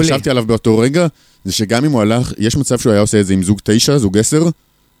מאוד גבולי. אגב, מה שחשבתי עליו באותו רגע, זה שגם אם הוא הלך, יש מצב שהוא היה עושה את זה עם זוג 9, זוג 10,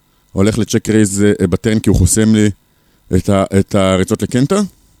 הולך לצ'ק רייז בטרן כי הוא חוסם לי את הרצות לקנטה,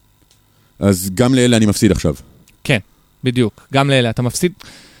 אז גם לאלה אני מפסיד עכשיו. כן, בדיוק, גם לאלה אתה מפסיד.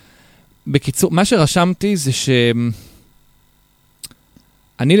 בקיצור, מה שרשמתי זה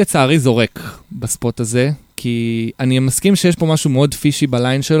אני לצערי זורק בספוט הזה, כי אני מסכים שיש פה משהו מאוד פישי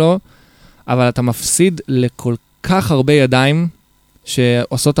בליין שלו, אבל אתה מפסיד לכל כך הרבה ידיים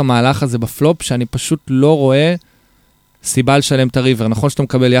שעושות המהלך הזה בפלופ, שאני פשוט לא רואה סיבה לשלם את הריבר. נכון שאתה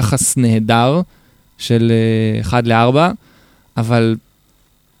מקבל יחס נהדר של 1-4, אבל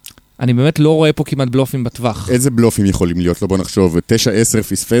אני באמת לא רואה פה כמעט בלופים בטווח. איזה בלופים יכולים להיות? לא בוא נחשוב. 9-10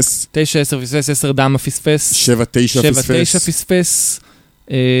 פספס. 9-10 פספס, 10 דמה פספס. 7-9 פספס. 7-9 פספס.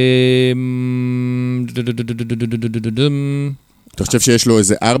 אתה חושב שיש לו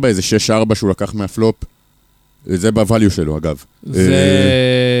איזה 4, איזה 6-4 שהוא לקח מהפלופ? זה בווליו שלו, אגב.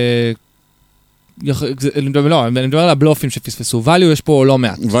 לא, אני מדבר על הבלופים שפספסו. ווליו יש פה לא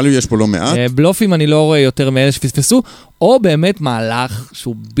מעט. ווליו יש פה לא מעט. בלופים אני לא רואה יותר מאלה שפספסו, או באמת מהלך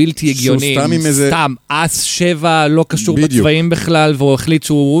שהוא בלתי הגיוני. סתם, אס 7 לא קשור בצבעים בכלל, והוא החליט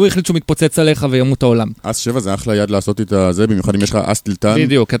שהוא מתפוצץ עליך וימות העולם. אס 7 זה אחלה יד לעשות את זה, במיוחד אם יש לך אס טילטן.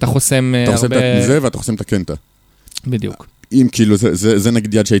 בדיוק, אתה חוסם הרבה... אתה חוסם את זה ואתה חוסם את הקנטה. בדיוק. אם כאילו, זה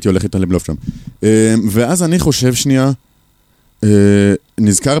נגיד יד שהייתי הולך איתה לבלוף שם. ואז אני חושב שנייה,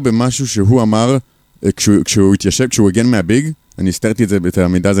 נזכר במשהו שהוא אמר, כשהוא התיישב, כשהוא הגן מהביג, אני הסתרתי את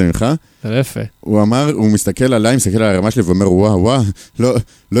המידע הזה ממך. זה יפה. הוא אמר, הוא מסתכל עליי, מסתכל על הרמה שלי ואומר, וואו,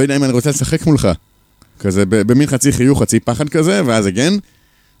 לא יודע אם אני רוצה לשחק מולך. כזה, במין חצי חיוך, חצי פחד כזה, ואז הגן.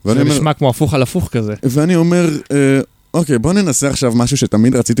 זה נשמע כמו הפוך על הפוך כזה. ואני אומר, אוקיי, בוא ננסה עכשיו משהו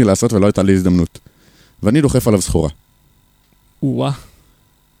שתמיד רציתי לעשות ולא הייתה לי הזדמנות. ואני דוחף עליו סחורה.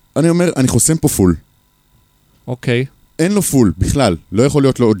 אני אומר, אני חוסם פה פול. אוקיי. אין לו פול, בכלל. לא יכול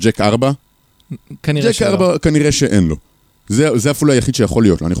להיות לו ג'ק 4. כנראה ג'ק 4 כנראה שאין לו. זה הפול היחיד שיכול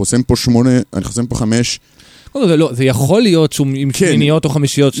להיות לו. אני חוסם פה 8, אני חוסם פה 5. זה יכול להיות שהוא עם שמיניות או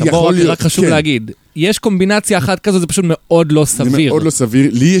חמישיות. רק חשוב להגיד. יש קומבינציה אחת כזו, זה פשוט מאוד לא סביר. זה מאוד לא סביר.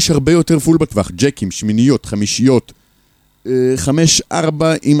 לי יש הרבה יותר פול בטווח. ג'קים, שמיניות, חמישיות. 5,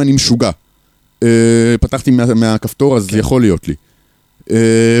 4 אם אני משוגע. פתחתי מהכפתור, אז זה יכול להיות לי.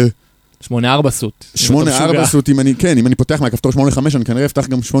 8-4 סוט. 8-4 סוט, אם אני פותח מהכפתור 8-5, אני כנראה אפתח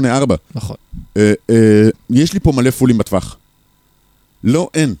גם 8-4. נכון. יש לי פה מלא פולים בטווח. לא,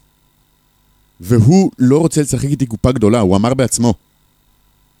 אין. והוא לא רוצה לשחק איתי קופה גדולה, הוא אמר בעצמו.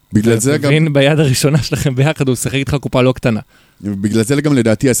 בגלל זה גם... תבין ביד הראשונה שלכם ביחד, הוא שחק איתך קופה לא קטנה. בגלל זה גם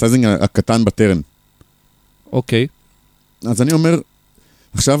לדעתי הסייזינג הקטן בטרן. אוקיי. אז אני אומר...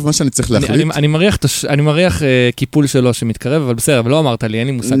 עכשיו מה שאני צריך להחליט... אני מריח קיפול שלו שמתקרב, אבל בסדר, אבל לא אמרת לי, אין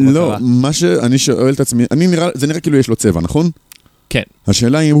לי מושג מה קרה. לא, מה שאני שואל את עצמי, זה נראה כאילו יש לו צבע, נכון? כן.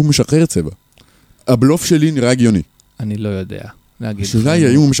 השאלה היא אם הוא משחרר צבע. הבלוף שלי נראה הגיוני. אני לא יודע להגיד. השאלה היא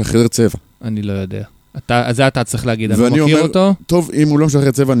אם הוא משחרר צבע. אני לא יודע. אז זה אתה צריך להגיד, אני מכיר אומר, אותו. טוב, אם הוא לא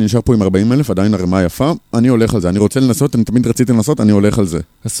משחרר צבע, אני נשאר פה עם 40,000, עדיין הרמה יפה, אני הולך על זה. אני רוצה לנסות, אני תמיד רציתי לנסות, אני הולך על זה.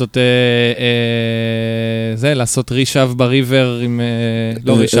 לעשות, לעשות רישב בריבר עם,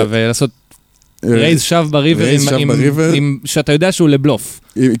 לא רישב, לעשות רייז שב בריבר, שאתה יודע שהוא לבלוף.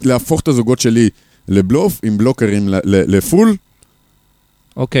 להפוך את הזוגות שלי לבלוף, עם בלוקרים לפול.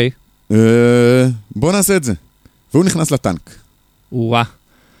 אוקיי. בוא נעשה את זה. והוא נכנס לטנק. וואה.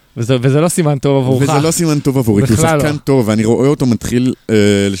 וזה לא סימן טוב עבורך. וזה לא סימן טוב עבורי, כי הוא שחקן טוב, ואני רואה אותו מתחיל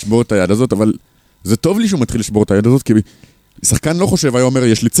לשבור את היד הזאת, אבל זה טוב לי שהוא מתחיל לשבור את היד הזאת, כי שחקן לא חושב, היה אומר,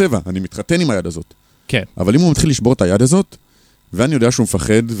 יש לי צבע, אני מתחתן עם היד הזאת. כן. אבל אם הוא מתחיל לשבור את היד הזאת, ואני יודע שהוא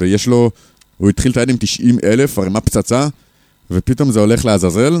מפחד, ויש לו, הוא התחיל את היד עם 90,000, הרמה פצצה, ופתאום זה הולך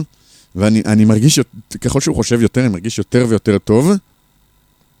לעזאזל, ואני מרגיש, ככל שהוא חושב יותר, אני מרגיש יותר ויותר טוב,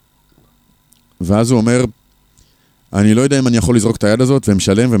 ואז הוא אומר, אני לא יודע אם אני יכול לזרוק את היד הזאת,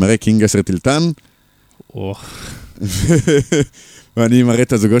 ומשלם ומראה קינג 10 טילטן. ואני מראה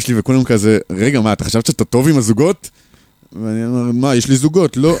את הזוגות שלי, וכולם כזה, רגע, מה, אתה חשבת שאתה טוב עם הזוגות? ואני אומר, מה, יש לי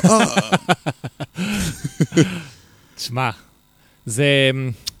זוגות? לא, תשמע,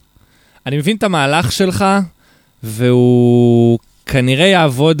 אני מבין את המהלך שלך, והוא כנראה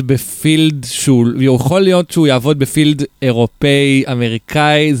יעבוד בפילד, יכול להיות שהוא יעבוד בפילד אירופאי,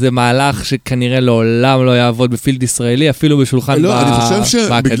 אמריקאי, זה מהלך שכנראה לעולם לא יעבוד בפילד ישראלי, אפילו בשולחן באקדמיה. לא, אני חושב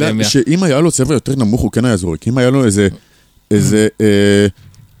שבגלל שאם היה לו צבע יותר נמוך, הוא כן היה זורק. אם היה לו איזה,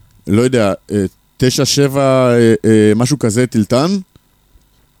 לא יודע, 9-7, משהו כזה טילטן,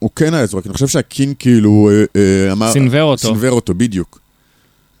 הוא כן היה זורק. אני חושב שהקינג כאילו אמר... סינבר אותו, בדיוק.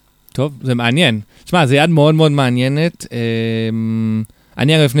 טוב, זה מעניין. תשמע, זה יד מאוד מאוד מעניינת.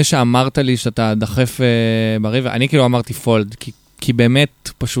 אני אגב, לפני שאמרת לי שאתה דחף בריבר, אני כאילו אמרתי פולד, כי באמת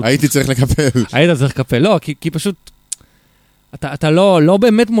פשוט... הייתי צריך לקפל. היית צריך לקפל, לא, כי פשוט... אתה לא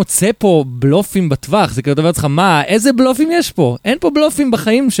באמת מוצא פה בלופים בטווח, זה כאילו דבר לך, מה, איזה בלופים יש פה? אין פה בלופים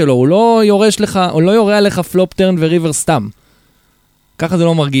בחיים שלו, הוא לא יורה עליך פלופ טרן וריבר סתם. ככה זה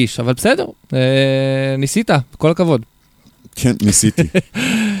לא מרגיש, אבל בסדר, ניסית, כל הכבוד. כן, ניסיתי.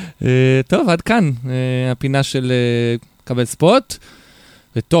 טוב, עד כאן, הפינה של קבל ספוט.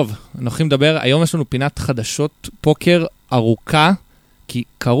 וטוב, אנחנו הולכים לדבר, היום יש לנו פינת חדשות פוקר ארוכה, כי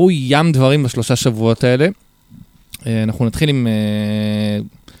קרו ים דברים בשלושה שבועות האלה. אנחנו נתחיל עם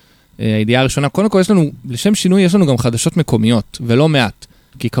הידיעה הראשונה. קודם כל, לשם שינוי, יש לנו גם חדשות מקומיות, ולא מעט,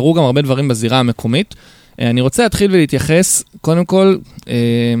 כי קרו גם הרבה דברים בזירה המקומית. אני רוצה להתחיל ולהתייחס, קודם כל,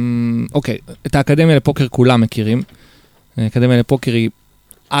 אוקיי, את האקדמיה לפוקר כולם מכירים. האקדמיה לפוקר היא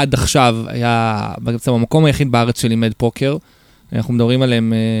עד עכשיו היה בעצם המקום היחיד בארץ שלימד פוקר. אנחנו מדברים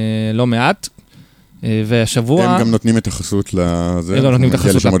עליהם לא מעט. והשבוע... הם גם נותנים את החסות לזה. הם גם נותנים את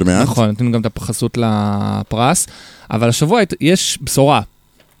החסות, נכון, נותנים גם את החסות לפרס. אבל השבוע יש בשורה.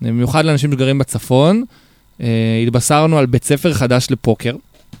 במיוחד לאנשים שגרים בצפון. התבשרנו על בית ספר חדש לפוקר.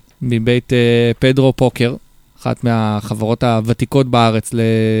 מבית פדרו פוקר. אחת מהחברות הוותיקות בארץ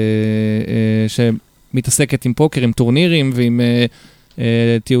שמתעסקת עם פוקר, עם טורנירים ועם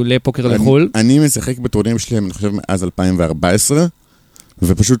טיולי פוקר לחול. אני משחק בטורנירים שלהם, אני חושב, מאז 2014,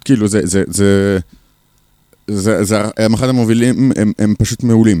 ופשוט כאילו זה אחד המובילים, הם פשוט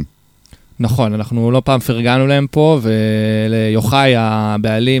מעולים. נכון, אנחנו לא פעם פרגנו להם פה, וליוחאי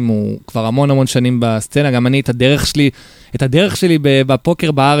הבעלים הוא כבר המון שנים בסצנה, גם אני את הדרך שלי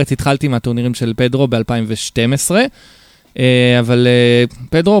בפוקר בארץ התחלתי מהטורנירים של פדרו ב-2012, אבל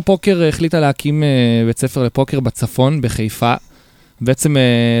פדרו פוקר החליטה להקים בית ספר לפוקר בצפון, בחיפה, בעצם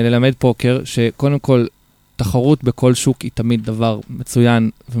ללמד פוקר, שקודם כל תחרות בכל שוק היא תמיד דבר מצוין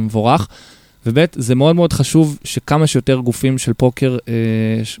ומבורך, ובית זה מאוד מאוד חשוב שכמה שיותר גופים של פוקר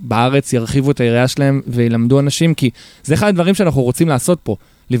בארץ ירחיבו את העירייה שלהם וילמדו אנשים, כי זה אחד הדברים שאנחנו רוצים לעשות פה,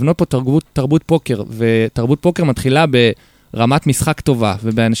 לבנות פה תרבות פוקר, ותרבות פוקר מתחילה ברמת משחק טובה,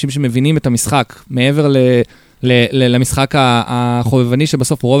 ובאנשים שמבינים את המשחק, מעבר למשחק החובבני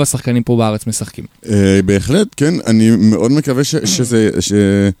שבסוף רוב השחקנים פה בארץ משחקים. בהחלט, כן, אני מאוד מקווה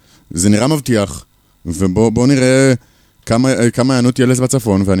שזה נראה מבטיח, ובואו נראה כמה הענות ילס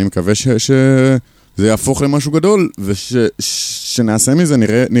בצפון, ואני מקווה שזה יהפוך למשהו גדול, ושנעשה מזה,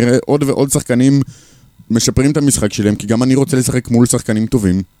 נראה עוד ועוד שחקנים משפרים את המשחק שלהם, כי גם אני רוצה לשחק מול שחקנים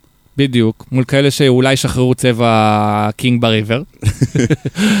טובים. בדיוק, מול כאלה שאולי שחררו צבע קינג בריבר.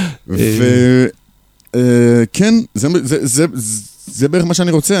 כן, זה בערך מה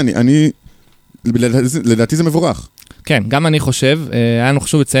שאני רוצה, לדעתי זה מבורך. כן, גם אני חושב, היה לנו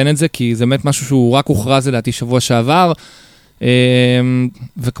חשוב לציין את זה, כי זה באמת משהו שהוא רק הוכרז לדעתי שבוע שעבר,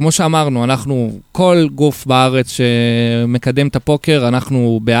 וכמו שאמרנו, אנחנו, כל גוף בארץ שמקדם את הפוקר,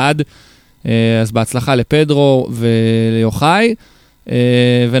 אנחנו בעד, אז בהצלחה לפדרו וליוחאי,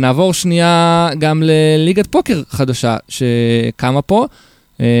 ונעבור שנייה גם לליגת פוקר חדשה שקמה פה.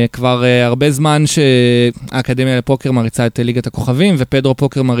 כבר הרבה זמן שהאקדמיה לפוקר מריצה את ליגת הכוכבים, ופדרו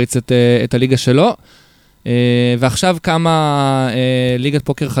פוקר מריץ את הליגה שלו. ועכשיו קמה ליגת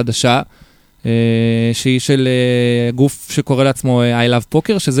פוקר חדשה, שהיא של גוף שקורא לעצמו I Love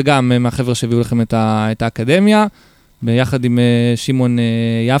פוקר, שזה גם מהחבר'ה שהביאו לכם את האקדמיה, ביחד עם שמעון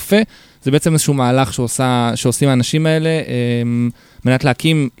יפה. זה בעצם איזשהו מהלך שעושים האנשים האלה, מנת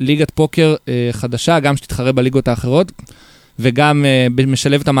להקים ליגת פוקר חדשה, גם שתתחרה בליגות האחרות, וגם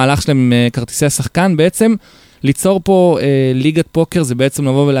משלב את המהלך שלהם עם כרטיסי השחקן. בעצם ליצור פה ליגת פוקר זה בעצם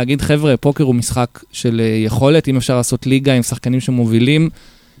לבוא ולהגיד, חבר'ה, פוקר הוא משחק של יכולת, אם אפשר לעשות ליגה עם שחקנים שמובילים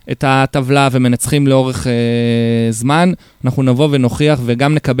את הטבלה ומנצחים לאורך זמן, אנחנו נבוא ונוכיח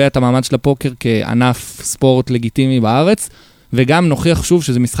וגם נקבע את המעמד של הפוקר כענף ספורט לגיטימי בארץ, וגם נוכיח שוב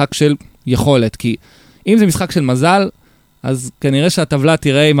שזה משחק של יכולת, כי אם זה משחק של מזל, אז כנראה שהטבלה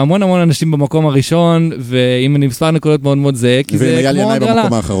תראה עם המון אנשים במקום הראשון, ועם מספר נקודות מאוד מאוד זהה, כי זה כמו הגרלה.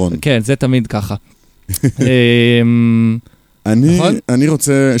 במקום האחרון. כן, זה תמיד ככה. אני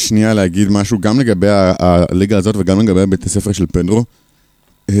רוצה שנייה להגיד משהו, גם לגבי הליגה הזאת, וגם לגבי בית הספר של פדרו.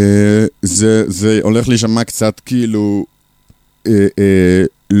 זה הולך להישמע קצת כאילו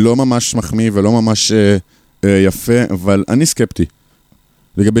לא ממש מחמיא ולא ממש יפה, אבל אני סקפטי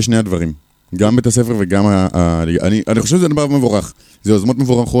לגבי שני הדברים. גם בית הספר וגם אני חושב שזה דבר מבורך. זה יוזמות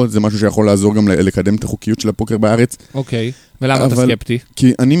מבורכות, זה משהו שיכול לעזור גם לקדם את החוקיות של הפוקר בארץ. אוקיי, ולמה אתה סקפטי?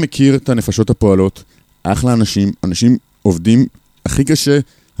 כי אני מכיר את הנפשות הפועלות, אחלה אנשים עובדים הכי קשה,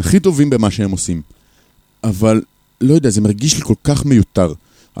 הכי טובים במה שהם עושים. אבל לא יודע, זה מרגיש לי כל כך מיותר.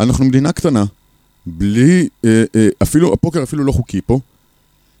 אנחנו מדינה קטנה, בלי, אפילו, הפוקר אפילו לא חוקי פה.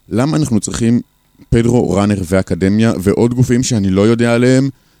 למה אנחנו צריכים פדרו, ראנר ואקדמיה ועוד גופים שאני לא יודע עליהם,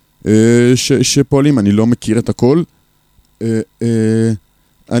 שפועלים, אני לא מכיר את הכל.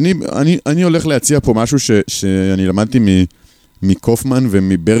 אני הולך להציע פה משהו שאני למדתי מקופמן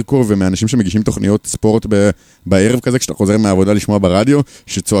ומברקו ומאנשים שמגישים תוכניות ספורט בערב כזה, כשאתה חוזר מהעבודה לשמוע ברדיו,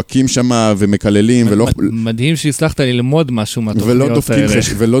 שצועקים שם ומקללים. מדהים שהצלחת ללמוד משהו מהתוכניות האלה.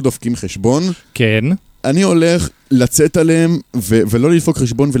 ולא דופקים חשבון. כן. אני הולך לצאת עליהם ולא לדפוק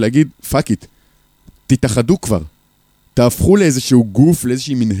חשבון ולהגיד, פאק איט, תתאחדו כבר. תהפכו לאיזשהו גוף,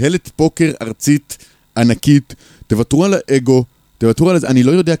 לאיזושהי מנהלת פוקר ארצית ענקית, תוותרו על האגו, תוותרו על זה. אני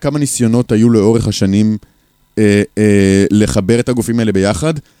לא יודע כמה ניסיונות היו לאורך השנים לחבר את הגופים האלה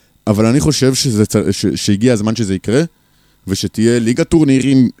ביחד, אבל אני חושב שהגיע הזמן שזה יקרה, ושתהיה ליגה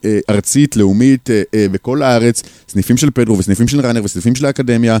טורנירים ארצית, לאומית, בכל הארץ, סניפים של פדרו וסניפים של ראנר וסניפים של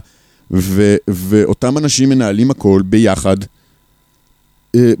האקדמיה, ואותם אנשים מנהלים הכל ביחד.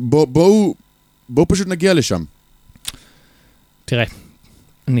 בואו פשוט נגיע לשם. תראה,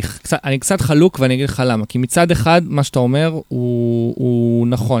 אני קצת חלוק ואני אגיד לך למה, כי מצד אחד מה שאתה אומר הוא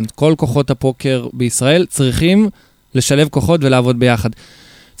נכון, כל כוחות הפוקר בישראל צריכים לשלב כוחות ולעבוד ביחד.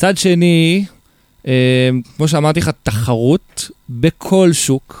 צד שני, כמו שאמרתי לך, תחרות בכל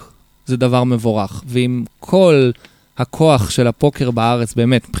שוק זה דבר מבורך, ועם כל הכוח של הפוקר בארץ,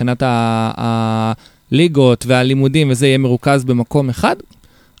 באמת, מבחינת הליגות והלימודים וזה יהיה מרוכז במקום אחד,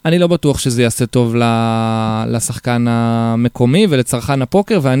 אני לא בטוח שזה יעשה טוב לשחקן המקומי ולצרכן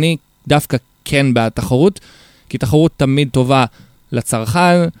הפוקר, ואני דווקא כן בעד תחרות, כי תחרות תמיד טובה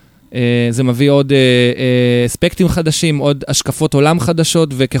לצרכן, זה מביא עוד אספקטים חדשים, עוד השקפות עולם חדשות,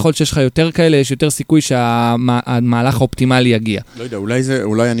 וככל שיש לך יותר כאלה, יש יותר סיכוי שהמהלך האופטימלי יגיע. לא יודע,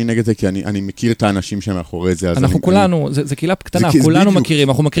 אולי אני נגד זה, כי אני מכיר את האנשים שמאחורי זה. אנחנו כולנו, זה קהילה קטנה, כולנו מכירים,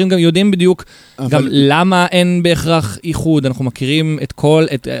 אנחנו מכירים גם, יודעים בדיוק גם למה אין בהכרח איחוד, אנחנו מכירים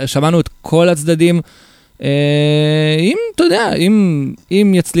שמענו את כל הצדדים, אם, אתה יודע,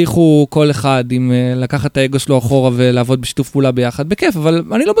 אם יצליחו כל אחד, אם לקחת את האגו שלו אחורה ולעבוד בשיתוף פעולה ביחד, בכיף, אבל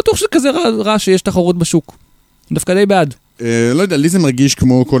אני לא בטוח שכזה רע שיש תחרות בשוק. דווקא די בעד. לא יודע, לי זה מרגיש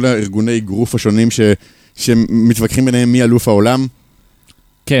כמו כל הארגוני גרוף השונים שמתווכחים ביניהם מי אלוף העולם.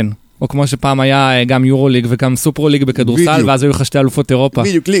 כן, או כמו שפעם היה גם יורוליג וגם סופרוליג בכדורסל, ואז היו לך שתי אלופות אירופה.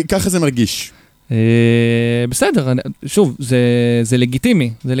 בדיוק, ככה זה מרגיש. בסדר, שוב, זה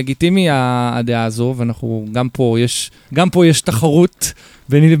לגיטימי, זה לגיטימי הדעה הזו, ואנחנו, גם פה יש תחרות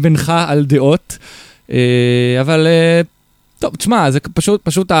ביני לבינך על דעות, אבל טוב, תשמע, זה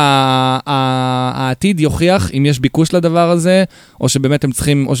פשוט העתיד יוכיח אם יש ביקוש לדבר הזה, או שבאמת הם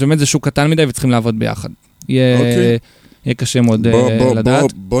צריכים, או שבאמת זה שוק קטן מדי וצריכים לעבוד ביחד. יהיה קשה מאוד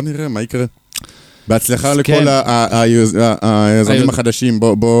לדעת. בוא נראה מה יקרה. בהצלחה לכל היזמים החדשים,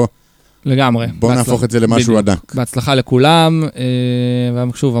 בוא לגמרי. בוא נהפוך את זה למשהו ענק. בהצלחה לכולם,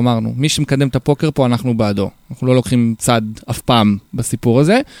 ושוב אמרנו, מי שמקדם את הפוקר פה אנחנו בעדו. אנחנו לא לוקחים צד אף פעם בסיפור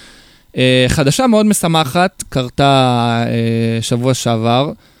הזה. חדשה מאוד משמחת, קרתה שבוע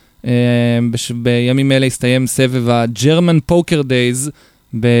שעבר, בימים אלה הסתיים סבב ה-German Poker Days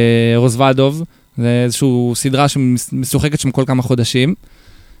ברוזבדוב, זה איזושהי סדרה שמשוחקת שם כל כמה חודשים.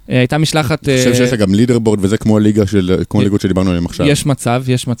 הייתה משלחת... אני חושב שיש לה גם לידרבורד, וזה כמו הליגות שדיברנו עליהם עכשיו.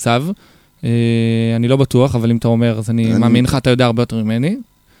 יש מצב. אני לא בטוח, אבל אם אתה אומר, אז אני מאמין לך, אתה יודע הרבה יותר ממני.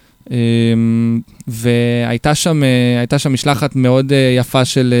 והייתה שם משלחת מאוד יפה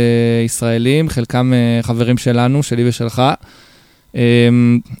של ישראלים, חלקם חברים שלנו, שלי ושלך,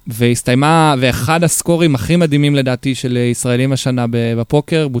 והסתיימה, ואחד הסקורים הכי מדהימים לדעתי של ישראלים השנה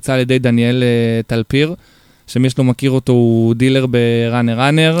בפוקר, בוצע על ידי דניאל טלפיר, שמי שלא מכיר אותו הוא דילר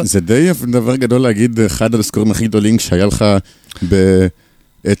בראנר. זה די דבר גדול להגיד, אחד הסקורים הכי גדולים שהיה לך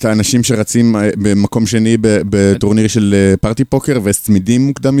את האנשים שרצים במקום שני בטורניר של פארטי פוקר, וסמידים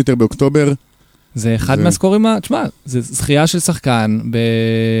מוקדם יותר באוקטובר. זה אחד מהסקורים, תשמע, זה זכייה של שחקן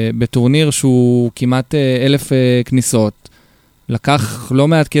בטורניר שהוא כמעט 1,000 כניסות, לקח לא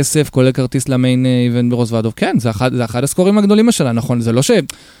מעט כסף, כולל כרטיס למיין איבנט ברוזבדוב. כן, זה אחד הסקורים הגדולים השנה, נכון? זה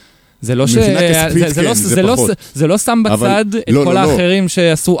לא שם בצד את כל האחרים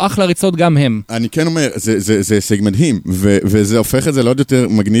שעשו אחלה ריצות גם הם. אני כן אומר, זה הישג מדהים, וזה הופך את זה לעוד יותר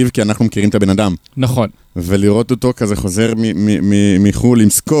מגניב, כי אנחנו מכירים את הבן אדם. נכון. ולראות אותו כזה חוזר מחול עם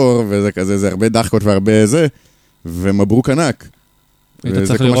סקור, וזה כזה, זה הרבה דחקות והרבה זה, ומברוק ענק.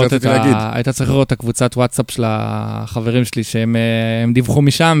 היית צריך לראות את הקבוצת וואטסאפ של החברים שלי, שהם דיווחו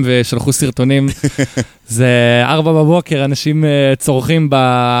משם ושלחו סרטונים. זה 4 בבוקר, אנשים צורכים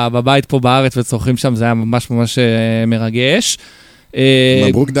בבית פה בארץ וצורכים שם, זה היה ממש ממש מרגש.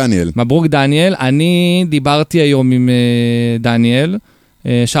 מברוק דניאל. אני דיברתי היום עם דניאל,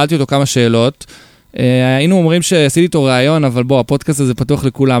 שאלתי אותו כמה שאלות, היינו אומרים שעשיתי איתו ראיון, אבל בוא, הפודקאסט הזה פתוח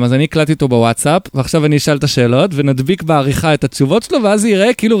לכולם, אז אני הקלטתי איתו בוואטסאפ, ועכשיו אני אשאל את השאלות, ונדביק בעריכה את התשובות שלו, ואז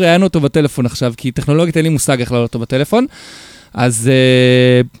יראה כאילו ראיינו אותו בטלפון עכשיו, כי טכנולוגית אין לי מושג איך לעלות אותו בטלפון. אז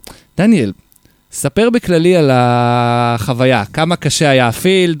דניאל, ספר בכללי על החוויה, כמה קשה היה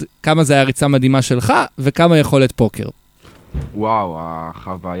הפילד, כמה זה היה ריצה מדהימה שלך, וכמה יכולת פוקר. וואו,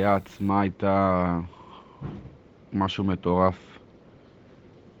 החוויה עצמה הייתה משהו מטורף.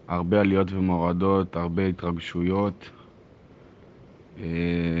 הרבה עליות ומורדות, הרבה התרגשויות.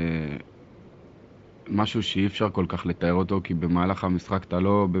 משהו שאי אפשר כל כך לתאר אותו, כי במהלך המשחק אתה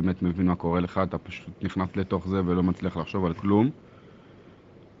לא באמת מבין מה קורה לך, אתה פשוט נכנס לתוך זה ולא מצליח לחשוב על כלום.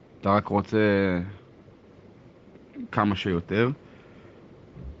 אתה רק רוצה כמה שיותר.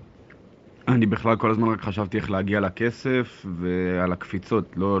 אני בכלל כל הזמן רק חשבתי איך להגיע לכסף ועל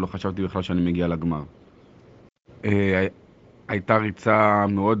הקפיצות, לא חשבתי בכלל שאני מגיע לגמר. הייתה ריצה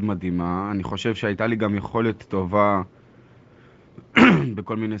מאוד מדהימה, אני חושב שהייתה לי גם יכולת טובה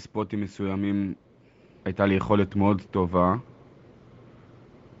בכל מיני ספוטים מסוימים, הייתה לי יכולת מאוד טובה.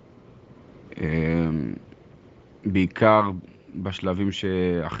 בעיקר בשלבים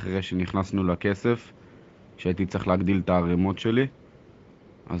שאחרי שנכנסנו לכסף, שהייתי צריך להגדיל את הערימות שלי,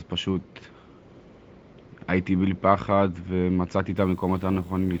 אז פשוט הייתי בלי פחד ומצאתי את המקומות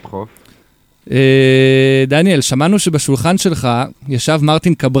הנכונים לדחוף. דניאל, שמענו שבשולחן שלך ישב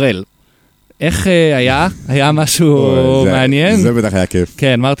מרטין קברל. איך היה? היה משהו מעניין? זה בטח היה כיף.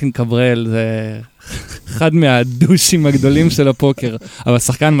 כן, מרטין קברל זה אחד מהדושים הגדולים של הפוקר, אבל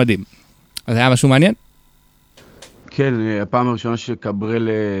שחקן מדהים. אז היה משהו מעניין? כן, הפעם הראשונה שקברל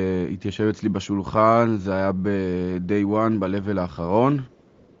התיישב אצלי בשולחן, זה היה ב-day 1 בלבל האחרון.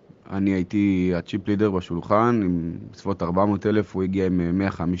 אני הייתי הצ'יפ לידר בשולחן, עם בסביבות 400,000, הוא הגיע עם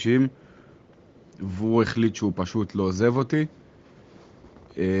 150, והוא החליט שהוא פשוט לא עוזב אותי.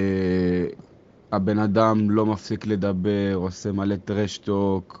 הבן אדם לא מפסיק לדבר, עושה מלא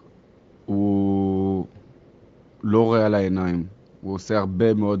טרשטוק, הוא לא רואה על העיניים. הוא עושה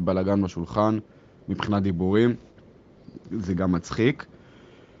הרבה מאוד בלגן בשולחן, מבחינת דיבורים, זה גם מצחיק.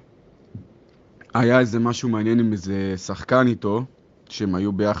 היה איזה משהו מעניין עם איזה שחקן איתו, שהם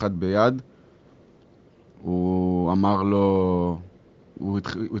היו ביחד ביד. הוא אמר לו, הוא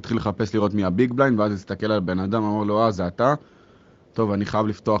התחיל לחפש לראות מי הביג בליינד, ואז הסתכל על בן אדם, אמר לו, זה אתה? טוב, אני חייב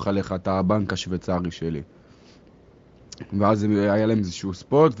לפתוח עליך, אתה הבנק השוויצרי שלי. ואז היה להם איזשהו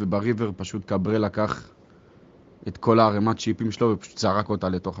ספוט, ובריבר פשוט קברל לקח את כל הערימת צ'יפים שלו, ופשוט זרק אותה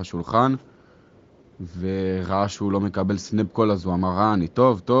לתוך השולחן, וראה שהוא לא מקבל סנאפ קול, אז הוא אמר, אני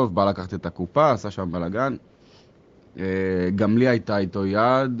טוב, בא לקחת את הקופה, עשה שם בלגן. גם לי הייתה איתו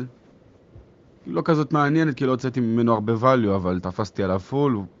יד, לא כזאת מעניינת, כי לא הוצאתי ממנו הרבה value, אבל תפסתי עליו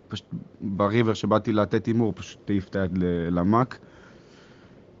פול, פשוט בריבר שבאתי לתת אימור, הוא פשוט תעיף את היד למק.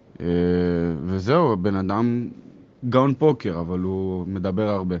 וזהו, בן אדם גאון פוקר, אבל הוא מדבר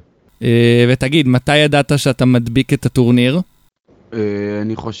הרבה. ותגיד, מתי ידעת שאתה מדביק את הטורניר?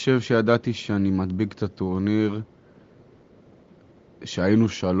 אני חושב שידעתי שאני מדביק את הטורניר שהיינו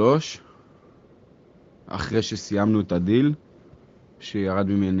 3, אחרי שסיימנו את הדיל, שירד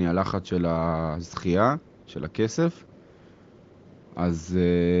ממני הלחץ של הזכייה, של הכסף. אז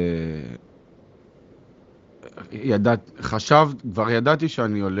כבר ידעתי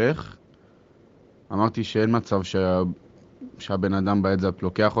שאני הולך. אמרתי שאין מצב שהבן אדם באדזאפ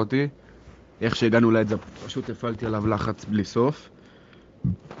לוקח אותי. איך שהגענו לאדזאפ, פשוט הפעלתי עליו לחץ בלי סוף.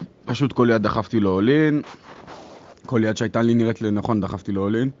 פשוט כל יד דחפתי לו אולין. כל יד שהייתה לי נראית לנכון דחפתי לו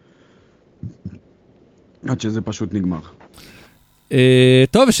אולין. עד שזה פשוט נגמר.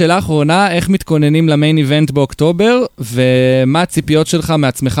 טוב, שאלה אחרונה, איך מתכוננים למיין איבנט באוקטובר, ומה הציפיות שלך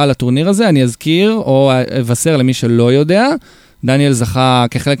מעצמך לטורניר הזה? אני אזכיר, או אבשר למי שלא יודע, דניאל זכה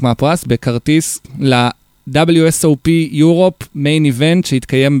כחלק מהפרס בכרטיס ל-WSOP Europe מיין איבנט,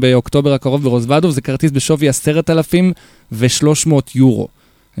 שהתקיים באוקטובר הקרוב ברוזבדוב, זה כרטיס בשווי 10,300 יורו.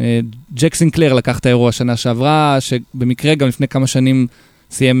 ג'ק סינקלר לקח את האירוע השנה שעברה, שבמקרה גם לפני כמה שנים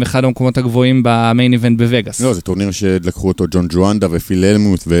סיים אחד המקומות הגבוהים במיין איבנט בווגאס. לא, זה טורניר שלקחו אותו ג'ון ג'ואנדה ופיל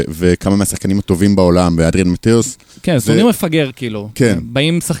אלמוט וכמה מהשחקנים הטובים בעולם, ואדריאן מטאוס. כן, זה טורניר מפגר כאילו. כן.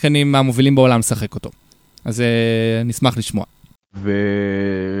 באים שחקנים מהמובילים בעולם לשחק אותו. אז נשמח לשמוע.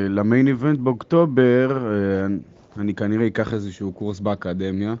 ולמיין איבנט באוקטובר, אני כנראה אקח איזשהו קורס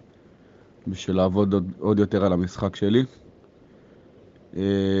באקדמיה, בשביל לעבוד עוד יותר על המשחק שלי.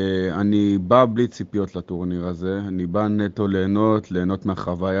 אני בא בלי ציפיות לטורניר הזה, אני בא נטו ליהנות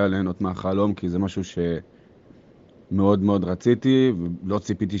מהחוויה, ליהנות מהחלום, כי זה משהו שמאוד מאוד רציתי, ולא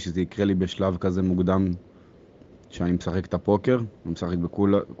ציפיתי שזה יקרה לי בשלב כזה מוקדם שאני משחק את הפוקר, אני משחק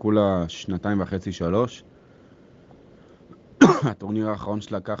בכולה 2.5-3. הטורניר האחרון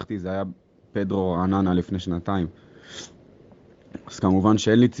שלקחתי זה היה פדרו רעננה לפני 2. אז כמובן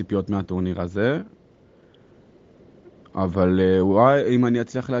שאין לי ציפיות מהטורניר הזה, אבל אם אני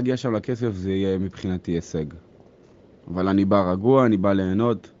אצליח להגיע שם לכסף, זה יהיה מבחינתי הישג. אבל אני בא רגוע, אני בא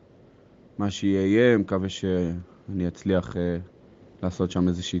ליהנות. מה שיהיה, מקווה שאני אצליח לעשות שם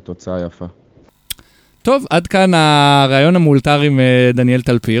איזושהי תוצאה יפה. טוב, עד כאן הרעיון המאולתר עם דניאל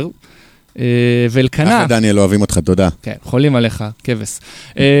טלפיר. ואלקנה. אחלה דניאל, אוהבים אותך, תודה. כן, חולים עליך, כבש.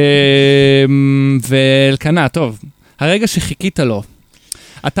 ואלקנה, טוב, הרגע שחיכית לו,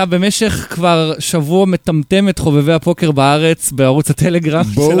 אתה במשך כבר שבוע מטמטם את חובבי הפוקר בארץ, בערוץ הטלגרם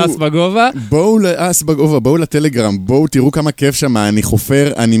של אס בגובה. בואו לאס בגובה, בואו לטלגרם, בואו תראו כמה כיף שם, אני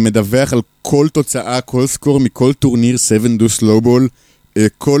חופר, אני מדווח על כל תוצאה, כל סקור מכל טורניר 7 דו סלובול,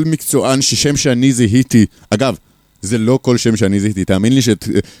 כל מקצוען ששם שאני זיהיתי, אגב, זה לא כל שם שאני זיהיתי, תאמין לי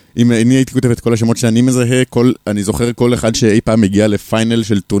שאם אני הייתי כותב את כל השמות שאני מזהה, אני זוכר כל אחד שאי פעם הגיע לפיינל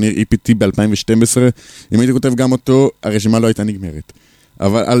של טורניר EPT ב-2012, אם הייתי כותב גם אותו, הרשימה לא הייתה נגמרת.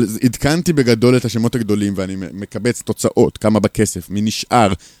 אבל עדכנתי בגדול את השמות הגדולים, ואני מקבץ תוצאות, כמה בכסף, מי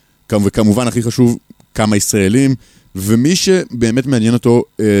נשאר, וכמובן הכי חשוב, כמה ישראלים, ומי שבאמת מעניין אותו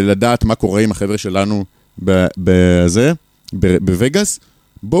לדעת מה קורה עם החבר'ה שלנו בווגאס,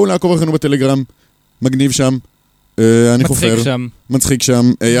 בואו לעקוב אחרינו בטלגרם, מגניב שם, אני חופר. מצחיק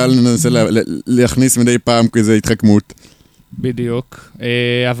שם. אייל ננסה להכניס מדי פעם כזה התחכמות. בדיוק.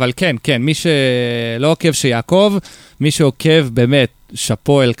 אבל כן, מי שלא עוקב שיעקב, מי שעוקב באמת,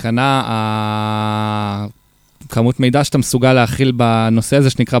 שפו אלקנה, כמות מידע שאתה מסוגל להכיל בנושא הזה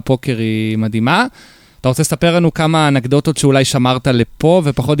שנקרא פוקר היא מדהימה. אתה רוצה לספר לנו כמה אנקדוטות שאולי שמרת לפה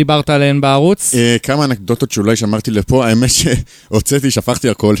ופחות דיברת עליהן בערוץ? כמה אנקדוטות שאולי שמרתי לפה, האמת שהוצאתי, שפכתי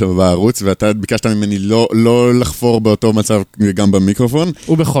הכל שם בערוץ, ואתה ביקשת ממני לא לחפור באותו מצב גם במיקרופון.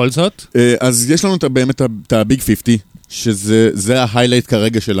 ובכל זאת? אז יש לנו באמת את הביג 50, שזה ההיילייט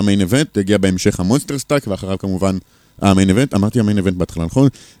כרגע של המיין איבנט, הגיע בהמשך המונסטר סטאק, ואחריו כמובן המיין איבנט, אמרתי המיין איבנט בהתחלה, נכון?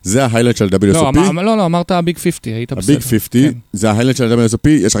 זה ההיילייט של WSOP. לא, אמרת הביג 50, היית בסדר. הביג 50, זה ההיילייט של WSOP,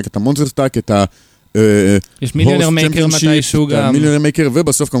 יש רק את המונסטר סטאק, את ה... יש מיליונר מייקר מתישהו גם. מיליונר מייקר,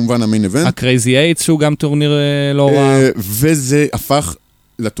 ובסוף כמובן המיין איבנט. הקרייזי אייטס שהוא גם טורניר לא רע. וזה הפך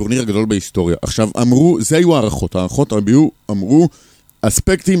לטורניר הגדול בהיסטוריה. עכשיו אמרו, זה היו הערכות. הערכות אמרו,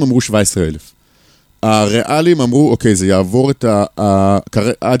 אספקטים אמרו 17,000. הריאלים אמרו, אוקיי, זה יעבור את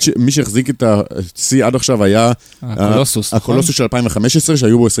מי שהחזיק את ה-C עד עכשיו היה הקולוסוס של 2015,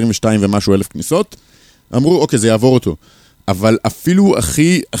 שהיו בו 22 ומשהו אלף כניסות. אמרו, אוקיי, זה יעבור אותו. אבל אפילו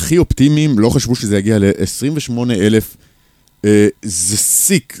הכי אופטימיים לא חשבו שזה יגיע ל-28,000. זה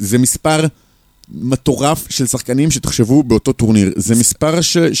סיק, זה מספר מטורף של שחקנים שתחשבו באותו טורניר. זה מספר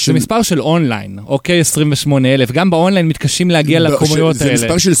זה מספר של אונליין, אוקיי, 28,000. גם באונליין מתקשים להגיע לכמויות האלה. זה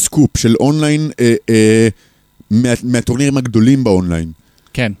מספר של סקופ, של אונליין, מהטורנירים הגדולים באונליין.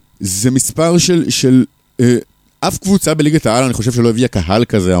 כן. זה מספר של אף קבוצה בליגת העל, אני חושב שלא הביאה קהל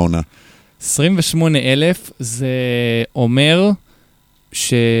כזה העונה. 28,000 זה אומר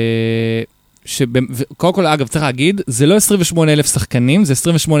קודם כל, אגב, צריך להגיד, זה לא 28,000 שחקנים, זה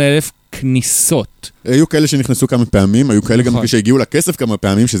 28,000 כניסות. היו כאלה שנכנסו כמה פעמים, היו כאלה גם שהגיעו לכסף כמה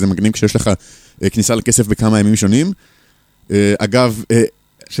פעמים, שזה מגניב כשיש לך כניסה לכסף בכמה ימים שונים. אגב...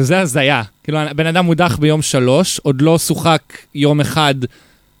 שזה הזיה. כאילו, בן אדם מודח ביום 3, עוד לא שוחק יום אחד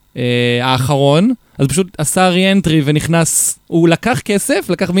האחרון, אז פשוט עשה רי-אנטרי ונכנס, הוא לקח כסף,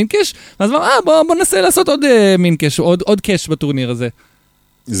 לקח מינקש, ואז אמר, בוא ננסה לעשות עוד מינקש, עוד קש בטורניר הזה.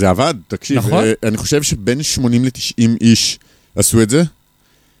 זה עבד, תקשיב. נכון. אני חושב שבין 80 ל-90 איש עשו את זה.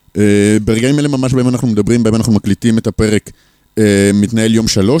 ברגעים אלה ממש בהם אנחנו מדברים, בהם אנחנו מקליטים את הפרק, מתנהל יום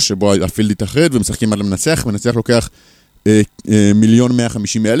 3, שבו הפילד יתאחד ומשחקים על המנצח, מנצח לוקח 1,150,000.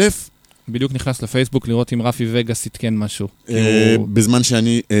 בדיוק נכנס לפייסבוק לראות אם רפי וגאס יתקן משהו. בזמן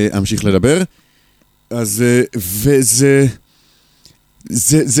שאני אמשיך לדבר. אז, וזה,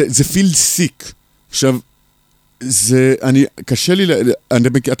 זה פיל סיק. עכשיו, קשה לי,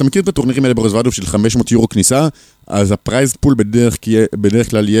 אתה מכיר את הטורנירים האלה ברוזבדוב של 500 יורו כניסה, אז הפרייז פול בדרך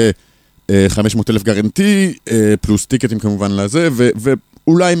כלל יהיה 500,000 גרנטי, פלוס טיקטים כמובן לזה,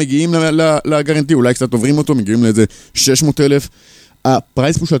 ואולי מגיעים לגרנטי, אולי קצת עוברים אותו, מגיעים לאיזה 600,000.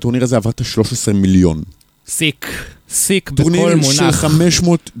 הפרייז פול של הטורניר הזה עבר את 13 מיליון. סיק בכל מונח. טורניר של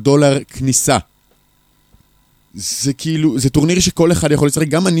 $500 כניסה. זה כאילו, זה טורניר שכל אחד יכול לצחק,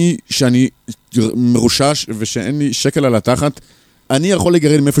 גם אני, שאני מרושש ושאין לי שקל על התחת, אני יכול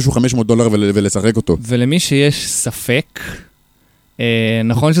לגרד מאיפשהו $500 ולשחק אותו. ולמי שיש ספק,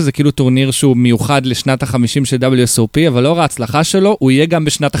 נכון שזה כאילו טורניר שהוא מיוחד לשנת ה-50 של WSOP, אבל לאור ההצלחה שלו, הוא יהיה גם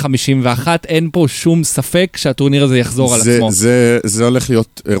בשנת ה-51, אין פה שום ספק שהטורניר הזה יחזור על עצמו. זה הולך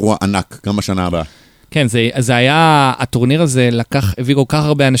להיות אירוע ענק, גם בשנה הבאה. כן, זה היה, הטורניר הזה הביא כל כך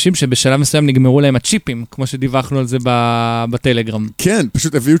הרבה אנשים שבשלב מסוים נגמרו להם הצ'יפים, כמו שדיווחנו על זה בטלגרם. כן,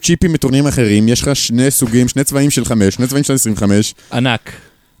 פשוט הביאו צ'יפים מטורנירים אחרים, יש לך שני סוגים, שני צבעים של 5, שני צבעים של 25. ענק.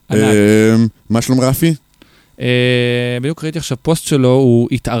 מה שלום רפי? בדיוק ראיתי עכשיו פוסט שלו, הוא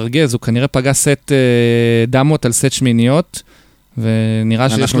התארגז, הוא כנראה פגע סט דמות על סט שמיניות, ונראה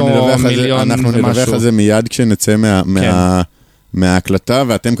שיש לו מיליון ומשהו. אנחנו נדווח על זה מיד כשנצא מההקלטה,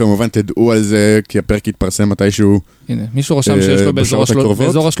 ואתם כמובן תדעו על זה, כי הפרק יתפרסם מתישהו. הנה, מישהו רושם שיש לו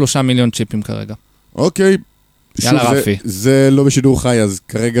באזור 3 מיליון צ'יפים כרגע. אוקיי. יאללה רפי. זה לא בשידור חי, אז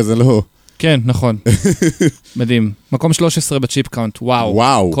כרגע זה לא... כן, נכון. מדהים. מקום 13 בצ'יפ קאונט, וואו.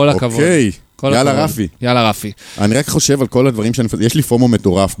 וואו, כל הכבוד. אוקיי. יאללה רפי. יאללה רפי. אני רק חושב על כל הדברים שאני... יש לי פומו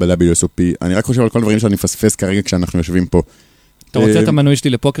מטורף ב-WSOP, אני רק חושב על כל הדברים שאני מפספס כרגע כשאנחנו יושבים פה. אתה רוצה את המנוי שלי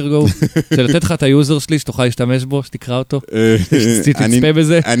לפוקר גו? שלתת לך את היוזר שלי, שתוכל להשתמש בו, שתקרא אותו? שתצפה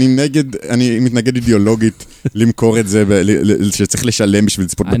בזה? אני מתנגד אידיאולוגית למכור את זה, שצריך לשלם בשביל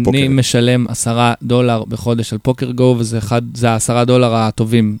לצפות בפוקר. אני משלם $10 בחודש על פוקר גו, וזה $10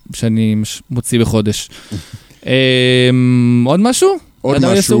 הטובים שאני מוציא בחודש. עוד משהו? עוד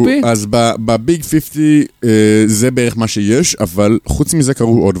משהו, אז בביג 50 זה בערך מה שיש, אבל חוץ מזה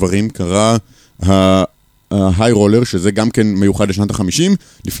קרו עוד דברים, קרה ההיי רולר, שזה גם כן מיוחד לשנת ה-50,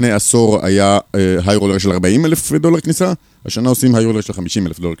 לפני עשור היה היי רולר של $40,000 כניסה, השנה עושים היי רולר של $50,000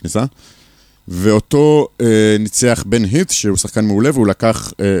 כניסה, ואותו ניצח בן היט, שהוא שחקן מעולה, והוא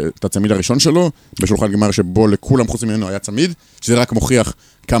לקח את הצמיד הראשון שלו, בשולחן גמר שבו לכולם חוץ ממנו היה צמיד, שזה רק מוכיח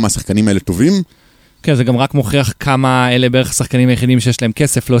כמה השחקנים האלה טובים. כן, זה גם רק מוכיח כמה אלה בערך השחקנים היחידים שיש להם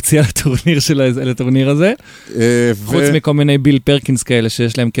כסף להוציא על הטורניר הזה, חוץ מכל מיני ביל פרקינס כאלה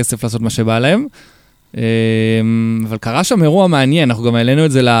שיש להם כסף לעשות מה שבא להם. אבל קרה שם אירוע מעניין, אנחנו גם העלינו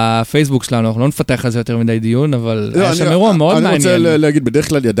את זה לפייסבוק שלנו, אנחנו לא נפתח על זה יותר מדי דיון, אבל היה שם אירוע מאוד מעניין. אני רוצה להגיד, בדרך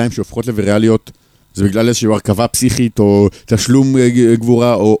כלל ידיים שהופכות לוויראליות, זה בגלל איזושהי הרכבה פסיכית, או תשלום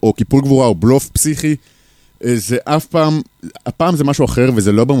גבורה, או קיפול גבורה, או בלוף פסיכי, זה אף פעם, הפעם זה משהו אחר,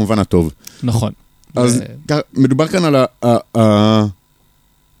 וזה לא במובן הטוב. נכון. אז מדובר כאן על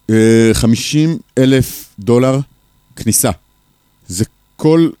 $50,000 כניסה. זה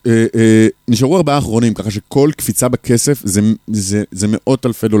נשארו 4 אחרונים, ככה שכל קפיצה בכסף זה $100,000.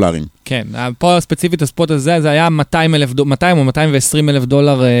 כן, פה ספציפית הספוט הזה, זה היה $200,000 או $220,000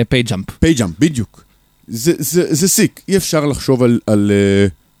 פי ג'אמפ. פי ג'אמפ, בדיוק. זה סיק, אי אפשר לחשוב על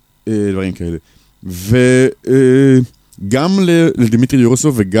דברים כאלה. וגם לדימיטרי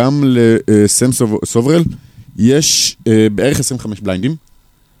יורוסוב וגם לסם סוברל, יש בערך 25 בליינדים,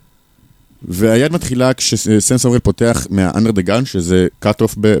 והיד מתחילה כשסם סוברל פותח מהאנדר דה גן, שזה קאט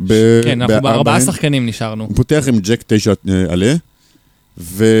אוף כן, אנחנו 4 שחקנים נשארנו. הוא פותח עם ג'ק 9 עלה,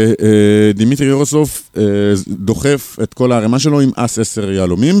 ודימיטרי יורוסוב דוחף את כל הרמה שלו עם אס 10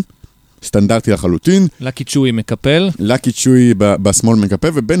 יעלומים, סטנדרטי לחלוטין. לקי צ'וי מקפל. לקי צ'וי בשמאל מקפל,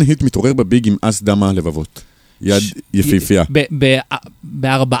 ובן היט מתעורר בביג עם אס דמה לבבות. יד יפיפייה.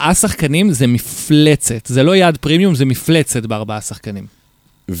 ב4 שחקנים זה מפלצת. זה לא יד פרימיום, זה מפלצת ב4 שחקנים.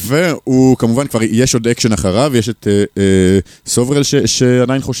 והוא כמובן כבר, יש עוד אקשן אחריו, יש את סוברל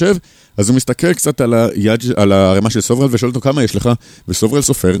שעדיין חושב, אז הוא מסתכל קצת על הרמה של סוברל ושואל אותו כמה יש לך, וסוברל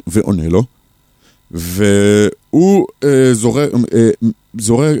סופר ועונה לו, והוא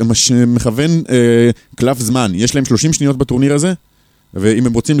מכוון קלף זמן. יש להם 30 שניות בטורניר הזה, ואם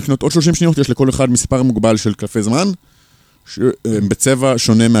הם רוצים לקנות עוד 30 שניות, יש לכל אחד מספר מוגבל של קלפי זמן, בצבע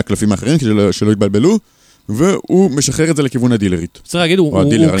שונה מהקלפים האחרים, כדי שלא יתבלבלו, והוא משחרר את זה לכיוון הדילרית. צריך להגיד,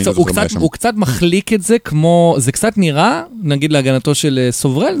 הוא קצת מחליק את זה כמו, זה קצת נראה, נגיד להגנתו של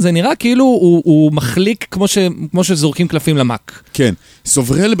סוברל, זה נראה כאילו הוא מחליק כמו שזורקים קלפים למק. כן,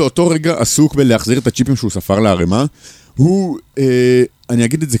 סוברל באותו רגע עסוק בלהחזיר את הצ'יפים שהוא ספר להרמה, הוא, אני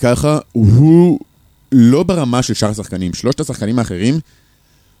אגיד את זה ככה, הוא לא ברמה של שאר השחקנים. שלושת השחקנים האחרים,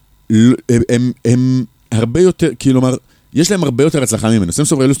 הם הרבה יותר, כלומר, יש להם הרבה יותר הצלחה ממנו.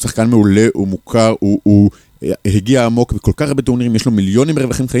 סוברל הוא שחקן מעולה, הוא מוכר, הוא הגיע עמוק בכל כך הרבה טורנירים, יש לו מיליונים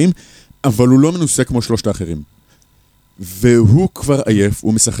רווחים חיים, אבל הוא לא מנוסה כמו שלושת האחרים. והוא כבר עייף,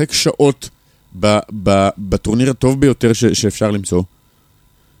 הוא משחק שעות בטורניר הטוב ביותר שאפשר למצוא.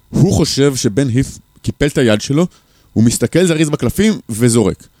 הוא חושב שבן היף קיפל את היד שלו, הוא מסתכל זריז בקלפים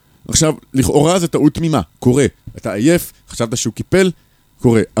וזורק. עכשיו, לכאורה זה טעות תמימה, קורה. אתה עייף, חשבת שהוא קיפל,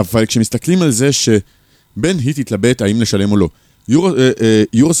 קורה. אבל כשמסתכלים על זה שבן היט התלבט האם לשלם או לא,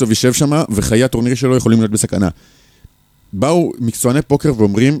 יורוסוב יישב שמה, וחיי הטורניר שלו יכולים להיות בסכנה. באו מקצועני פוקר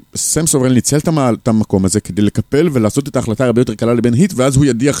ואומרים, סם סוברל ניצל את המקום הזה כדי לקפל ולעשות את ההחלטה הרבה יותר קלה לבן היט, ואז הוא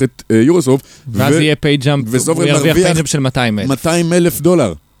ידיח את יורוסוב. ואז יהיה פייג'אמפ, הוא ירוויח פייג'אמפ של 200,000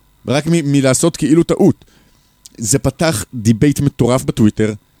 דולר. רק מלעשות כאילו טעות. זה פתח דיבייט מטורף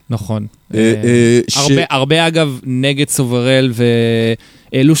בטוויטר. נכון. הרבה אגב נגד סוברל,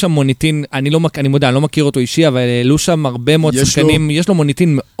 והעלו שם מוניטין, אני מודע, אני לא מכיר אותו אישי, אבל העלו שם הרבה מאוד שחקנים, יש לו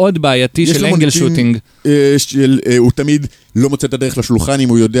מוניטין מאוד בעייתי של אנגל שוטינג. הוא תמיד לא מוצא את הדרך לשולחן, אם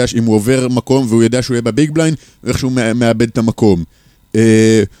הוא יודע, אם הוא עובר מקום והוא יודע שהוא יהיה בביג בליינד, ואיכשהו מאבד את המקום.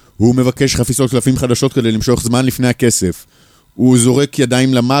 הוא מבקש חפיסות קלפים חדשות כדי למשוך זמן לפני הכסף. הוא זורק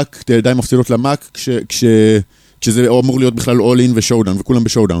ידיים למק, ידיים מפסידות למק, כשזה אמור להיות בכלל all-in ושואודאון, וכולם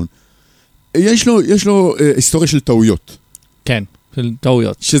בשואודאון. יש לו היסטוריה של טעויות. כן, של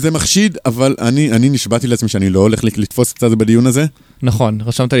טעויות. שזה מחשיד, אבל אני נשבעתי לעצמי שאני לא הולך לתפוס קצת בדיון הזה. נכון,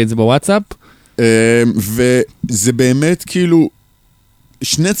 רשמת לי את זה בוואטסאפ. וזה באמת כאילו,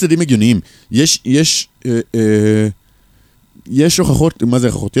 שני צדדים הגיוניים. יש הוכחות, מה זה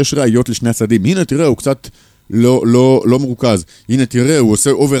הוכחות? יש ראיות לשני הצדדים. הנה תראה, הוא קצת לא מרוכז. הנה תראה, הוא עושה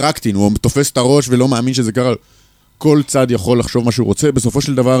אובר-אקטינג, הוא תופס את הראש ולא מאמין שזה קרה. כל צד יכול לחשוב מה שהוא רוצה. בסופו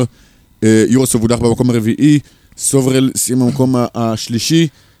של דבר, יורוסוב הודח במקום הרביעי, סוברל סיים במקום השלישי,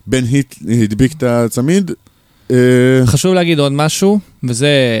 בן היט הדביק את הצמיד. חשוב להגיד עוד משהו,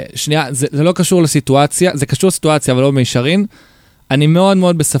 וזה, שנייה, זה לא קשור לסיטואציה, זה קשור לסיטואציה, אבל לא במישרין. אני מאוד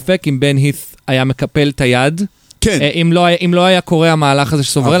מאוד בספק אם בן היט היה מקפל את היד, כן. אם לא היה קורה המהלך הזה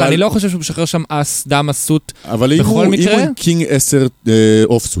שסוברל, אני לא חושב שהוא משחרר שם אס, דם, אסות, בכל מקרה. אם הוא עם קינג 10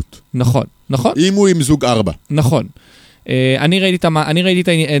 אוף סוט. נכון, נכון. אם הוא עם זוג 4. נכון. אני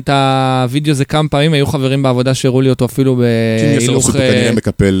ראיתי את הוידאו הזה כמה פעמים, היו חברים בעבודה שהראו לי אותו אפילו בהילוך... הוא כנראה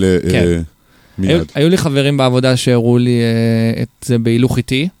מקפל מיד. היו לי חברים בעבודה שהראו לי את זה בהילוך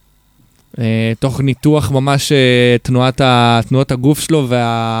איתי, תוך ניתוח ממש תנועת הגוף שלו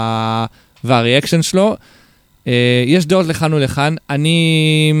והריאקשן שלו. יש דעות לכאן ולכאן.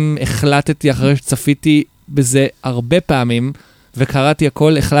 אני החלטתי אחרי שצפיתי בזה הרבה פעמים, וקראתי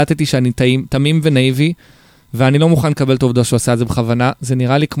הכל, החלטתי שאני תמים ונאיבי, ואני לא מוכן לקבל את העובדה שהוא עשה את זה בכוונה. זה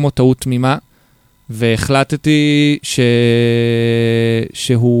נראה לי כמו טעות תמימה, והחלטתי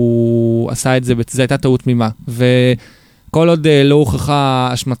שהוא עשה את זה, זו הייתה טעות תמימה. וכל עוד לא הוכחה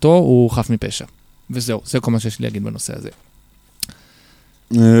אשמתו, הוא חף מפשע. וזהו, זה כל מה שיש לי להגיד בנושא הזה.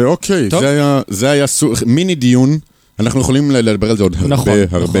 אוקיי, זה היה מיני דיון, אנחנו יכולים לדבר על זה עוד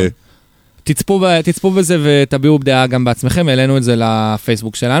הרבה. תצפו בזה ותביעו בדעה גם בעצמכם, העלינו את זה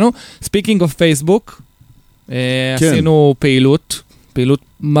לפייסבוק שלנו. ספיקינג אוף פייסבוק, עשינו פעילות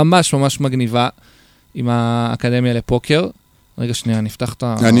ממש ממש מגניבה עם האקדמיה לפוקר. רגע שנייה, נפתח את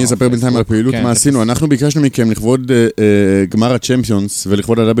ה... אני אספר בינתיים על הפעילות, מה עשינו. אנחנו ביקשנו מכם לכבוד גמר הצ'מפיונס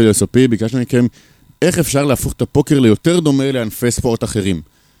ולכבוד ה-WSOP, ביקשנו מכם איך אפשר להפוך את הפוקר ליותר דומה לענפי ספורט אחרים.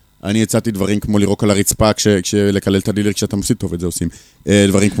 אני הצעתי דברים כמו לירוק על הרצפה, כשלקלל את הדילר כשאתה מפסיד טוב, את זה עושים.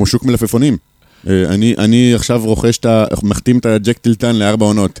 דברים כמו שוק מלפפונים. אני עכשיו מחתים את הג'ק טילטן ל4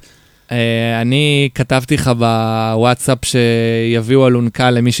 עונות. אני כתבתי לך בוואטסאפ שיביאו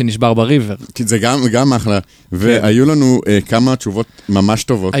אלונקה למי שנשבר בריבר. כי זה גם אחלה. והיו לנו כמה תשובות ממש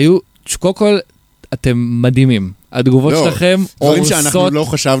טובות. קודם כל, אתם מדהימים. התגובות שלכם דברים שאנחנו לא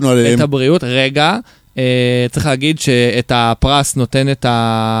חשבנו עליהם. את הבריאות. רגע, צריך להגיד שאת הפרס נותנת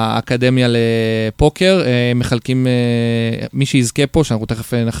האקדמיה לפוקר, מחלקים, מי שיזכה פה, שאנחנו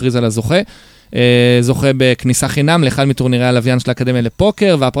תכף נכריז על הזוכה, זוכה בכניסה חינם לאחד מטורנירי הלוויין של האקדמיה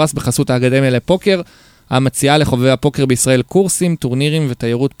לפוקר, והפרס בחסות האקדמיה לפוקר, המציעה לחובבי הפוקר בישראל קורסים, טורנירים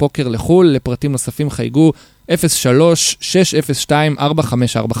ותיירות פוקר לחול. לפרטים נוספים חייגו 03-602-4545.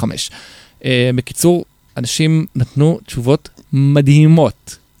 בקיצור, אנשים נתנו תשובות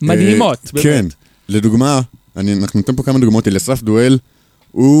מדהימות. מדהימות, באמת. כן, לדוגמה, אנחנו נותן פה כמה דוגמאות. אליסף דואל,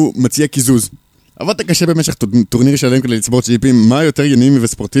 הוא מציע קיזוז. עבדת קשה במשך טורניר שלם כדי לצבור צ'יפים, מה יותר ינימי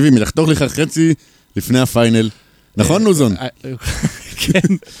וספורטיבי מלחתוך לך חצי לפני הפיינל? נכון, נוזון?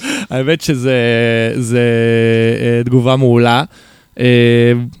 כן, האמת שזה תגובה מעולה.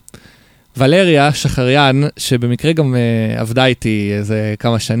 ולריה שחריין, שבמקרה גם עבדה איתי איזה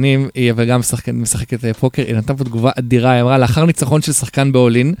כמה שנים, היא אבל גם משחקת פוקר, היא נתנה פה תגובה אדירה, היא אמרה, לאחר ניצחון של שחקן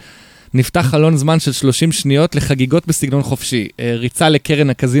באולפן, נפתח חלון זמן של 30 שניות לחגיגות בסגנון חופשי, ריצה לקרן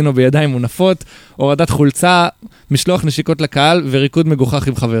הקזינו בידיים מונפות, הורדת חולצה, משלוח נשיקות לקהל וריקוד מגוחך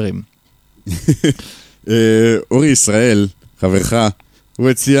עם חברים. אורי ישראל, חברך, הוא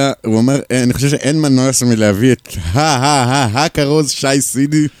הציע, הוא אומר, אני חושב שאין מנוע מלהביא את הכרוז שי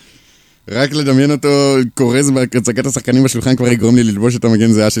סידי, רק לדמיין אותו קורז בהצגת השחקנים בשולחן כבר יגרום לי ללבוש את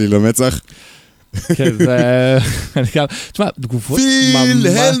המגן זהה שלי למצח. כן, זה... תשמע, תגובות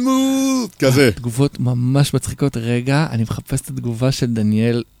כזה. תגובות ממש מצחיקות. רגע, אני מחפש את התגובה של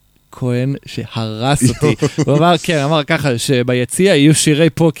דניאל כהן שהרס אותי. הוא אמר, כן, אמר ככה, שביציע יהיו שירי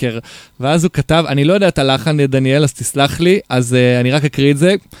פוקר. ואז הוא כתב, אני לא יודע את הלחן לדניאל, אז תסלח לי, אז אני רק אקריא את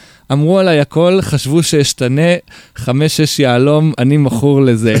זה. אמרו עליי הכל, חשבו שאשתנה, 5-6 יעלום, אני מכור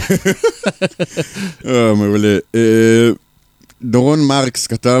לזה. מעולה. דורון מרקס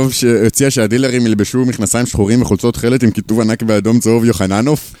כתב שהציע שהדילרים ילבשו מכנסיים שחורים וחולצות חלת עם כיתוב ענק באדום צהוב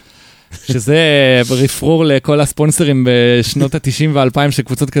יוחננוף. שזה רפרור לכל הספונסרים בשנות ה-90 וה-2000 של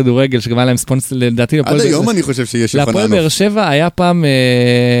קבוצות כדורגל, שגם היה להם ספונסר, לדעתי... עד היום אני חושב שיש יוחננוף. להפועל באר שבע היה פעם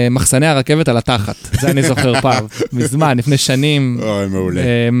מחסני הרכבת על התחת. זה אני זוכר פעם. מזמן, לפני שנים. אוי, מעולה.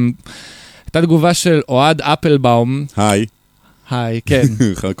 הייתה תגובה של אוהד אפלבאום. היי, כן.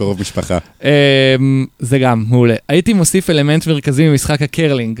 קרוב משפחה. זה גם, מעולה. הייתי מוסיף אלמנט מרכזי ממשחק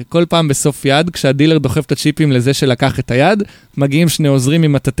הקרלינג. כל פעם בסוף יד, כשהדילר דוחף את הצ'יפים לזה שלקח את היד, מגיעים שני עוזרים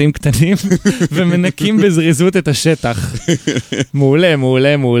עם מטטים קטנים, ומנקים בזריזות את השטח. מעולה,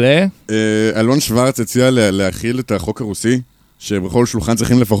 מעולה, מעולה. אלון שוורץ הציע להכיל את החוק הרוסי, שבכל שולחן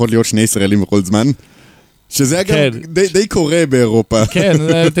צריכים לפחות להיות 2 ישראלים בכל זמן. שזה אגב די קורה באירופה. כן,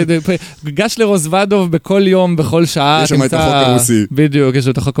 גש לברוזבדוב בכל יום, בכל שעה. יש שם את החוק הרוסי. בדיוק, יש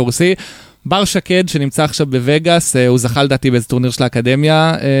את החוק הרוסי. בר שקד, שנמצא עכשיו בווגאס, הוא זכה לדעתי באיזה טורניר של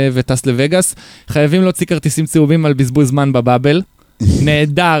האקדמיה, וטס לווגאס. חייבים להוציא כרטיסים צהובים על בזבוז זמן בבאבל.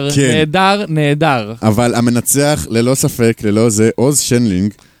 נהדר, נהדר, נהדר. אבל המנצח, ללא ספק, ללא זה, עוז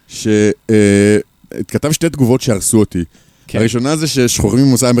שנלינג, שכתב 2 תגובות שהרסו אותי. הראשונה זה ששחורים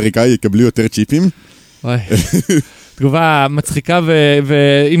ממוצא אמריקאי יקבלו יותר צ'יפים. תגובה מצחיקה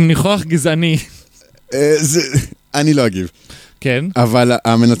ועם ניחוח גזעני. אני לא אגיב. כן. אבל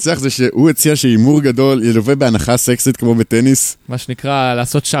המנצח זה שהוא הציע שאימור גדול ילווה בהנחה סקסית כמו בטניס. מה שנקרא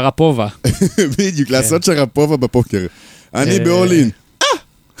לעשות שרפובה. בדיוק, לעשות שרפובה בפוקר. אני באולין.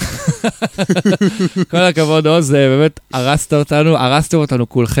 כל הכבוד עוז, באמת הרסתם אותנו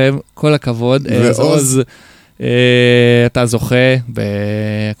כולכם, כל הכבוד. עוז, אתה זוכה,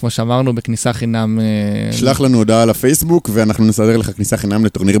 כמו שאמרנו, בכניסה חינם. שלח לנו הודעה לפייסבוק, ואנחנו נסדר לך כניסה חינם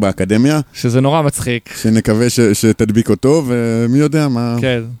לטורניר באקדמיה. שזה נורא מצחיק. שנקווה שתדביק אותו, ומי יודע מה...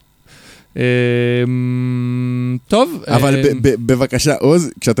 כן. טוב. אבל בבקשה, עוז,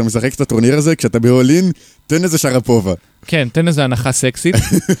 כשאתה משחק את הטורניר הזה, כשאתה באולין, תן איזה שרפובה. כן, תן איזה הנחה סקסית.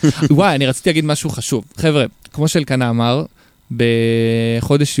 וואי, אני רציתי להגיד משהו חשוב. חבר'ה, כמו שאלקנה אמר,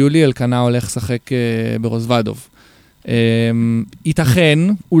 בחודש יולי אלקנה הולך לשחק ברוזבדוב. ייתכן,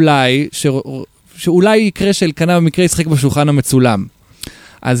 שאולי יקרה שאלקנה במקרה ישחק בשולחן המצולם.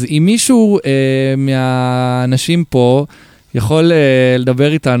 אז אם מישהו מהאנשים פה יכול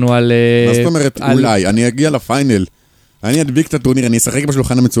לדבר איתנו על... מה זאת אומרת אולי? אני אגיע לפיינל. אני אדביק את הטורניר, אני אשחק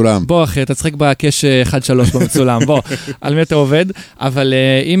בשולחן המצולם. בוא אחי, אתה תשחק בקש 1-3 במצולם, בוא, על מי אתה עובד. אבל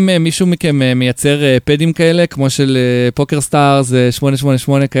אם מישהו מכם מייצר פדים כאלה, כמו של פוקר סטארס,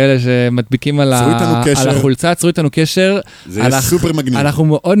 888 כאלה שמדביקים על החולצה, צרו איתנו קשר. זה סופר מגניב. אנחנו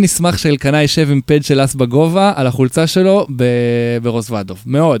מאוד נשמח שאלקנה יישב עם פד של אס בגובה, על החולצה שלו ברוזבדוב.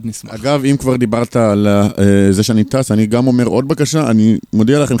 מאוד נשמח. אגב, אם כבר דיברת על זה שאני טס, אני גם אומר עוד בקשה, אני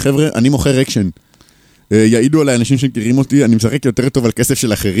מודיע לכם חבר'ה, אני מוכר אקשן. יעידו עליי אנשים שמכירים אותי, אני משחק יותר טוב על כסף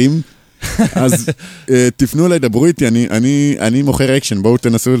של אחרים. אז תפנו אליי, דברו איתי, אני מוכר אקשן, בואו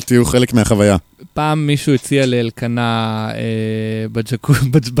תנסו, תהיו חלק מהחוויה. פעם מישהו הציע לאלקנה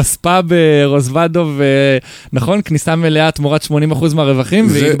בספה ברוזבדוב, נכון? כניסה מלאה תמורת 80% מהרווחים,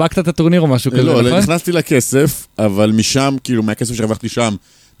 והדבקת את הטורניר או משהו כזה, נכון? לא, נכנסתי לכסף, אבל משם, כאילו מהכסף שהרווחתי שם,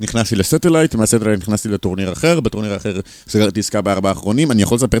 נכנסתי לסטלייט, מהסטלייט נכנסתי לטורניר אחר, בטורניר אחר סגרתי עסקה ב4 האחרונים, אני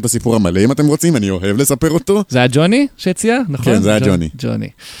יכול לספר את הסיפור המלא אם אתם רוצים, אני אוהב לספר אותו. זה היה ג'וני שהציע, נכון? כן, זה היה ג'וני. ג'וני.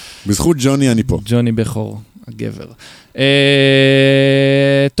 בזכות ג'וני אני פה. ג'וני בכור, הגבר.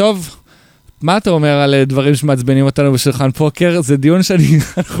 טוב, מה אתה אומר על דברים שמעצבנים אותנו בשולחן פוקר? זה דיון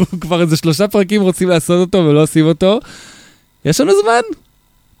שאנחנו כבר איזה 3 פרקים רוצים לעשות אותו ולא עושים אותו. יש לנו זמן?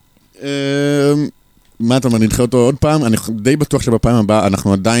 מה אתה אומר, נדחה אותו עוד פעם? אני די בטוח שבפעם הבאה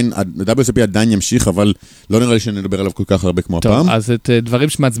אנחנו עדיין, ה-WSP עדיין ימשיך, אבל לא נראה לי שנדבר עליו כל כך הרבה כמו הפעם. טוב, אז את דברים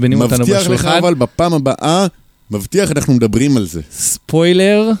שמעצבנים אותנו בשולחן. מבטיח לך אבל בפעם הבאה, מבטיח אנחנו מדברים על זה.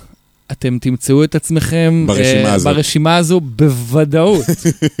 ספוילר, אתם תמצאו את עצמכם ברשימה הזו בוודאות.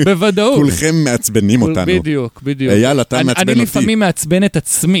 בוודאות. כולכם מעצבנים אותנו. בדיוק, בדיוק. אייל, אתה מעצבן אותי. אני לפעמים מעצבן את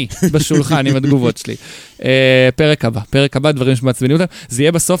עצמי בשולחן עם התגובות שלי. פרק הבא, דברים שמעצבנים אותנו. זה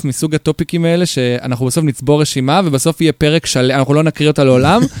יהיה בסוף מסוג הטופיקים האלה, שאנחנו בסוף נצבור רשימה, ובסוף יהיה פרק שלם, אנחנו לא נקריא אותה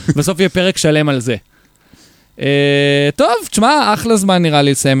לעולם, בסוף יהיה פרק שלם על זה. טוב, תשמע, אחלה זמן נראה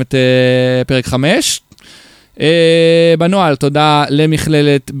לי לסיים את פרק 5. בנועל, תודה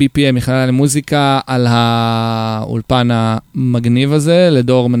למכללת BPM, מכללה למוזיקה, על האולפן המגניב הזה,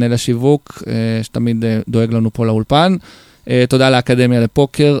 לדור מנהל השיווק, שתמיד דואג לנו פה לאולפן. תודה לאקדמיה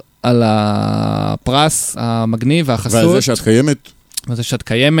לפוקר, על הפרס המגניב והחסות. ועל זה שאת קיימת. ועל זה שאת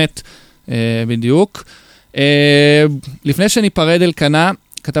קיימת, בדיוק. לפני שניפרד אלקנה,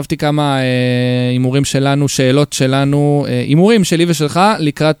 כתבתי כמה אימורים שלנו, שאלות שלנו, אימורים שלי ושלך,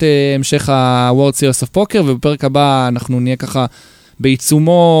 לקראת המשך ה-World Series of Poker, ובפרק הבא אנחנו נהיה ככה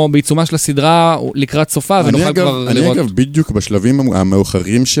בעיצומה של הסדרה, לקראת סופה, ונוכל כבר לראות. אני אגב, בדיוק בשלבים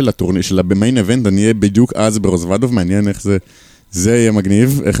המאוחרים של הטורניר, של הביין איבנט, אני אהיה בדיוק אז ברוזבדוב, מעניין איך זה יהיה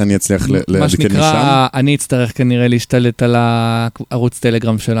מגניב, איך אני אצליח להדקן משם. מה שנקרא, אני אצטרך כנראה להשתלט על הערוץ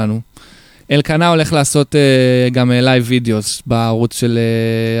טלגרם שלנו. אלקנה הולך לעשות גם לייב וידאוס בערוץ של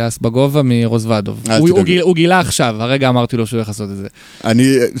בגובה מרוזבדוב. הוא גילה עכשיו, הרגע אמרתי לו שהוא הולך לעשות את זה.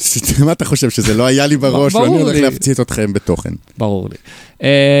 מה אתה חושב, שזה לא היה לי בראש, ואני הולך להפציץ אתכם בתוכן. ברור לי.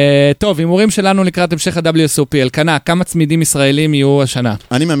 טוב, הימורים שלנו לקראת המשך ה-WSOP. אלקנה, כמה צמידים ישראלים יהיו השנה?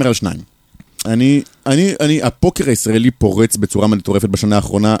 אני מאמר על 2. הפוקר הישראלי פורץ בצורה מטורפת בשנה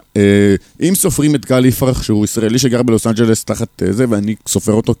האחרונה, אם סופרים את גל יפרח, שהוא ישראלי שגר בלוס אנג'לס תחת זה, ואני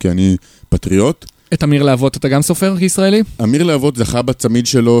סופר אותו כי אני פטריוט. את אמיר להבות אתה גם סופר כישראלי? אמיר להבות זכה בצמיד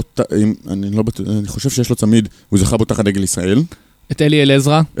שלו, אני חושב שיש לו צמיד, הוא זכה בו תחת דגל ישראל. את אלי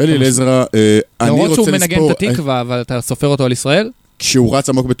אלעזרה? אלי אלעזרה, למרות שהוא מנגן את התקווה, אבל אתה סופר אותו על ישראל? כשהוא רץ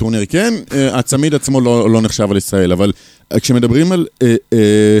עמוק בטורניר, כן, הצמיד עצמו לא נחשב על ישראל, אבל כשמדברים על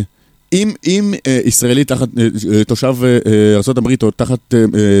אם ישראלי תחת תושב ארצות הברית או תחת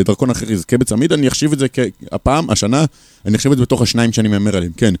דרכון אחר יזכה בצמיד, אני אחשיב את זה הפעם, השנה, אני אחשיב את זה בתוך השניים שאני מאמר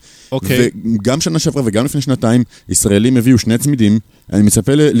עליהם, כן. וגם שנה שעברה וגם לפני שנתיים, ישראלים הביאו 2 צמידים, אני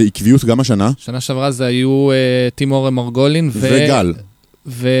מצפה לעקביות גם השנה. שנה שעברה זה היו תימור מרגולין וגל.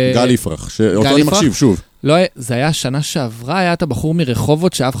 גל יפרח, שאותו אני מחשיב, שוב. לא, זה היה שנה שעברה, היה את הבחור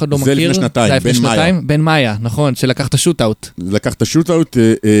מרחובות שאף אחד לא מכיר. זה לפני שנתיים, בן מאיה. בן מאיה, נכון, שלקח את השוט-אוט. לקח את השוט-אוט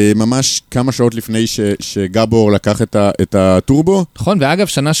ממש כמה שעות לפני שגבור לקח את הטורבו. נכון, ואגב,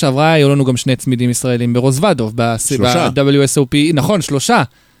 שנה שעברה היו לנו גם 2 צמידים ישראלים ברוזבדוב, ב-WSOP, נכון, 3.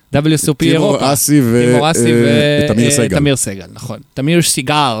 WSOP אירופה. תימור אסי ותמיר סגל, נכון. תמיר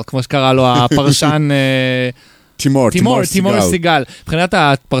סיגל, כמו שקרא לו הפרשן תימור סיגל. מבחינת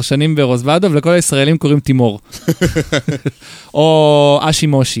הפרשנים ברוזבדוב, לכל הישראלים קוראים תימור. או אשי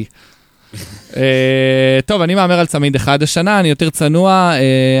מושי. טוב, אני מאמר על צמיד אחד השנה, אני יותר צנוע,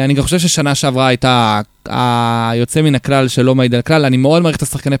 אני גם חושב ששנה שעברה הייתה היוצא מן הכלל שלא מעיד על כלל, אני מאוד מעריך את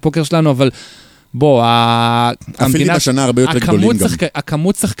השחקני פוקר שלנו, אבל בוא, הפילדים השנה הרבה יותר גדולים גם.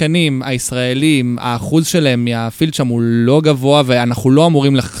 הכמות שחקנים הישראלים, האחוז שלהם מהפילד שם הוא לא גבוה, ואנחנו לא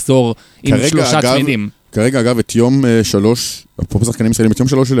אמורים לחזור עם 3 צמידים. כרגע, אגב, את יום 3, אפרופו שחקנים ישראלים, את יום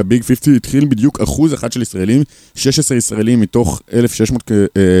 3 של הביג 50 התחיל בדיוק 1% של ישראלים, 16 ישראלים מתוך 1,600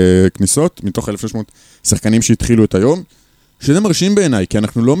 כניסות, מתוך 1,600 שחקנים שהתחילו את היום, שזה מרשים בעיניי, כי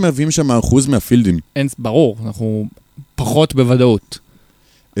אנחנו לא מהווים שם 1% מהפילדים. ברור, אנחנו פחות בוודאות.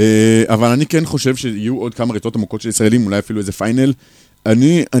 אבל אני כן חושב שיהיו עוד כמה ריצות עמוקות של ישראלים, אולי אפילו איזה פיינל.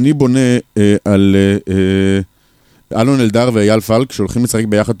 אני בונה על אלון אלדר ואייל פלק, שהולכים לשחק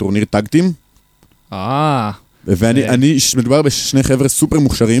ביחד טורניר טאגטים. ואני מדובר בשני חבר'ה סופר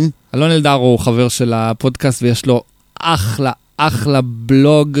מוכשרים. אלון אלדר הוא חבר של הפודקאסט ויש לו אחלה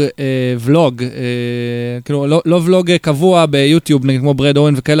בלוג, ולוג, כאילו לא ולוג קבוע ביוטיוב, נגיד כמו ברד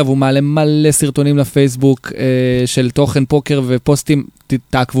אורן וכאלה, והוא מעלה מלא סרטונים לפייסבוק של תוכן פוקר ופוסטים,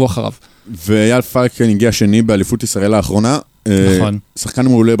 תעקבו אחריו. ואייל פרקן הגיע שני באליפות ישראל האחרונה. נכון. שחקן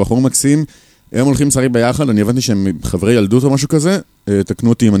מעולה, בחור מקסים. הם הולכים לשחק ביחד, אני הבנתי שהם חברי ילדות או משהו כזה, תקנו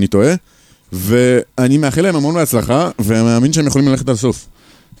אותי אם אני טועה, ואני מאחל להם המון בהצלחה, ומאמין שהם יכולים ללכת על סוף.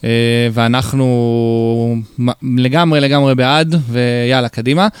 ואנחנו לגמרי בעד, ויאללה,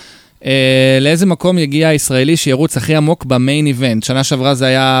 קדימה. לאיזה מקום יגיע הישראלי שירוץ הכי עמוק במיין איבנט? שנה שעברה זה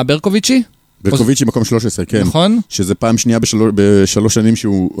היה ברקוביצ'י? ברקוביצ'י מקום 13, כן. נכון? שזה פעם שנייה בשלוש שנים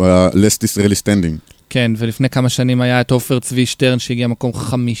שהוא ה-last Israeli standing. כן, ולפני כמה שנים היה את עופר צבי שטרן שהגיע מקום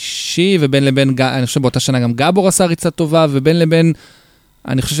 5, ובין לבין, אני חושב באותה שנה גם גבור עשה ריצה טובה, ובין לבין,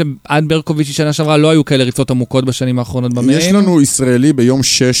 אני חושב שעד ברקוביצ'י שנה שעברה לא היו כאלה ריצות עמוקות בשנים האחרונות במיין. יש לנו ישראלי ביום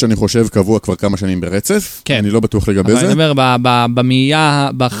 6, אני חושב, קבוע כבר כמה שנים ברצף. כן. אני לא בטוח לגבי זה. אבל אני אומר, במאייה,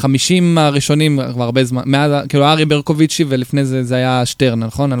 ב-50 הראשונים, כבר הרבה זמן, כאילו ארי ברקוביצ'י, ולפני זה היה שטרן,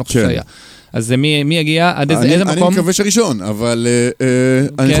 נכון? אני לא חושב שהיה. אז מי יגיע? עד איזה מקום? אני מקווה שראשון, אבל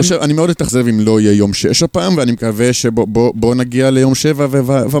אני מאוד אתאכזב אם לא יהיה יום 6 הפעם, ואני מקווה שבוא נגיע ליום 7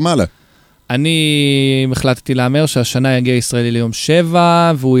 ומעלה. אני החלטתי לאמר שהשנה יגיע ישראלי ליום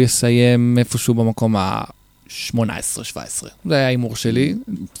 7, והוא יסיים איפשהו במקום ה-18-17. זה היה אימור שלי.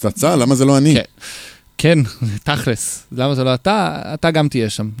 פצצה, למה זה לא אני? כן, תכלס. למה זה לא אתה? אתה גם תהיה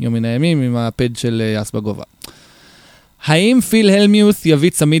שם, יום מן הימים, עם הפד של בגובה. האם פיל הלמיוס יביא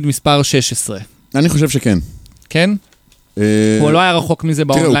צמיד מספר 16? אני חושב שכן. כן? הוא לא היה רחוק מזה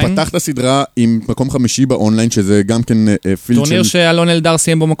באונליין. תראה, הוא פתח את הסדרה עם מקום 5 באונליין, שזה גם כן פיל טורניר שאלון אלדר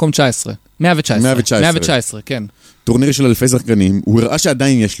סיים בו מקום 19. 119, כן. טורניר של אלפי שחקנים, הוא הראה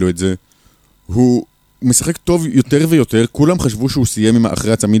שעדיין יש לו את זה. הוא משחק טוב יותר ויותר, כולם חשבו שהוא סיים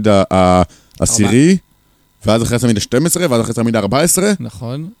אחרי הצמיד העשירי, ואז אחרי הצמיד ה-12, ואז אחרי הצמיד ה-14.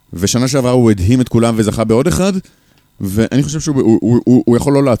 נכון. ושנה שעברה הוא הדהים את כולם וזכה בעוד אחד, ואני חושב שהוא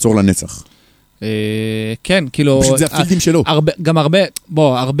יכול לא לעצור לנצח. כן, כאילו... פשוט זה הפילטים שלו. גם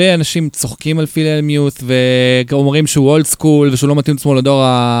הרבה אנשים צוחקים על פיל הלמיוס, ואומרים שהוא אולד סקול, ושהוא לא מתאים עצמו לדור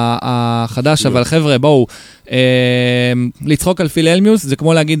החדש, אבל חבר'ה, בואו, לצחוק על פיל הלמיוס,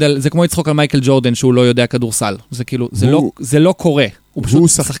 זה כמו לצחוק על מייקל ג'ורדן, שהוא לא יודע כדורסל. זה כאילו, זה לא קורה. הוא פשוט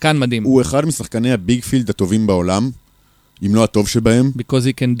שחקן מדהים. הוא אחד משחקני הביג פילד הטובים בעולם, אם לא הטוב שבהם. Because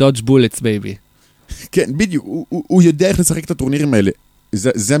he can dodge bullets, baby. כן, בדיוק. הוא יודע איך לשחק את הטורנירים האלה.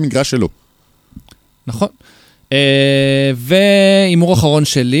 זה המגרש שלו. נכון. ואימור אחרון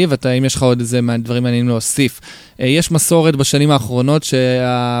שלי, ואם יש לך עוד איזה דברים מעניינים להוסיף, יש מסורת בשנים האחרונות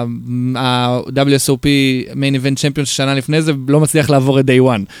שה-WSOP Main Event Champion ששנה לפני זה לא מצליח לעבור את Day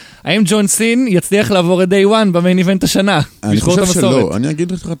 1. האם ג'ון סין יצליח לעבור את Day 1 ב-Main Event השנה? אני חושב שלא. אני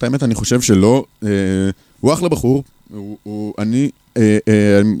אגיד לך את האמת, אני חושב שלא. הוא אחלה בחור.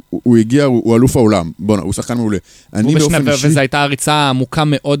 הוא הגיע, הוא אלוף העולם. בוא'נה, הוא שחקן מעולה. וזו הייתה הריצה עמוקה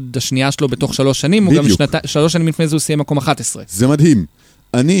מאוד השנייה שלו בתוך 3 שנים, הוא גם 3 שנים לפני זה הוא סיים מקום 11. זה מדהים.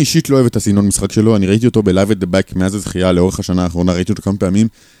 אני אישית לא אוהב את הסגנון משחק שלו, אני ראיתי אותו בלייב את דבק מאז הזכייה לאורך השנה האחרונה, ראיתי אותו כמה פעמים.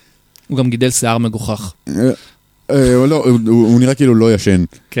 הוא גם גידל שיער מגוחך. הוא נראה כאילו לא ישן.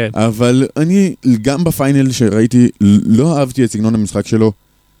 כן. אבל אני, גם בפיינל שראיתי, לא אהבתי את סגנון המשחק שלו.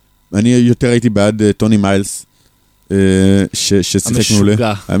 אני יותר הייתי בעד טוני מיילס. ששיחק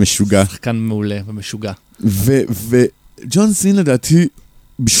מעולה. המשוגע. שחקן מעולה ומשוגע. וג'ון סין לדעתי,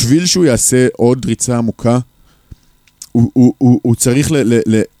 בשביל שהוא יעשה עוד ריצה עמוקה, הוא צריך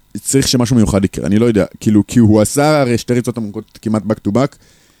שמשהו מיוחד יקרה, אני לא יודע, כאילו, כי הוא עשה הרי 2 ריצות עמוקות כמעט back to back,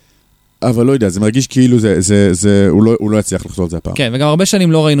 אבל לא יודע, זה מרגיש כאילו הוא לא יצליח לחזור את זה הפעם. כן, וגם הרבה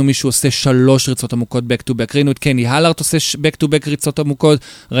שנים לא ראינו מישהו עושה 3 ריצות עמוקות back to back, ראינו את קני הלארט עושה back to back ריצות עמוקות,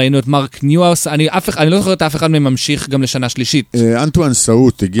 ראינו את מרק ניואוס, אני לא זוכר את אף אחד מהם ממשיך גם לשנה שלישית. אנטואן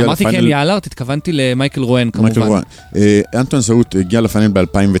סאוט הגיע לפיינל... אמרתי קני הלארט, התכוונתי למייקל רואן כמובן. אנטואן סאוט הגיע לפיינל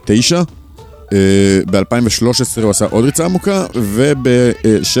ב-2009, ב-2013 הוא עשה עוד ריצה עמוקה,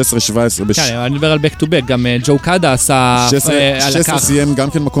 וב-16-17... כן, אני מדבר על back to back, גם ג'ו קאדה עשה... 16 סיים גם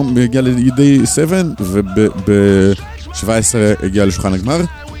כן מקום, הגיע לידי 7, וב-17 הגיע לשולחן הגמר.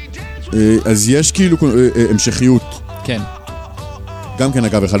 אז יש כאילו המשכיות. כן. גם כן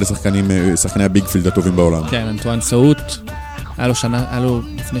אגב, אחד שחקני הביג פילד הטובים בעולם. כן, אנטואן סאוט. היה לו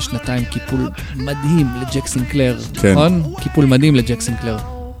לפני 2 קיפול מדהים לג'ק סינקלר. נכון? קיפול מדהים לג'ק סינקלר.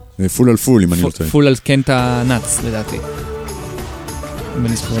 פול על פול, אם אני רוצה. פול על קנטה נאץ, לדעתי. אם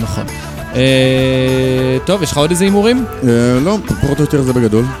אני זוכר נכון. טוב, יש לך עוד איזה אימורים? לא, פחות או יותר זה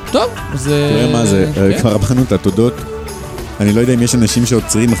בגדול. טוב, אז... תראה מה זה, כבר הבחנו את התודות. אני לא יודע אם יש אנשים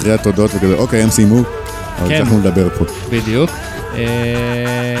שעוצרים אחרי התודות וכזה, אוקיי, הם סיימו, אבל אנחנו נדבר פה. בדיוק.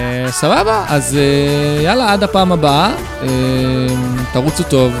 סבבה, אז יאללה, עד הפעם הבאה. תרוצו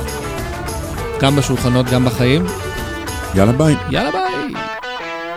טוב, גם בשולחנות, גם בחיים. יאללה ביי. יאללה ביי.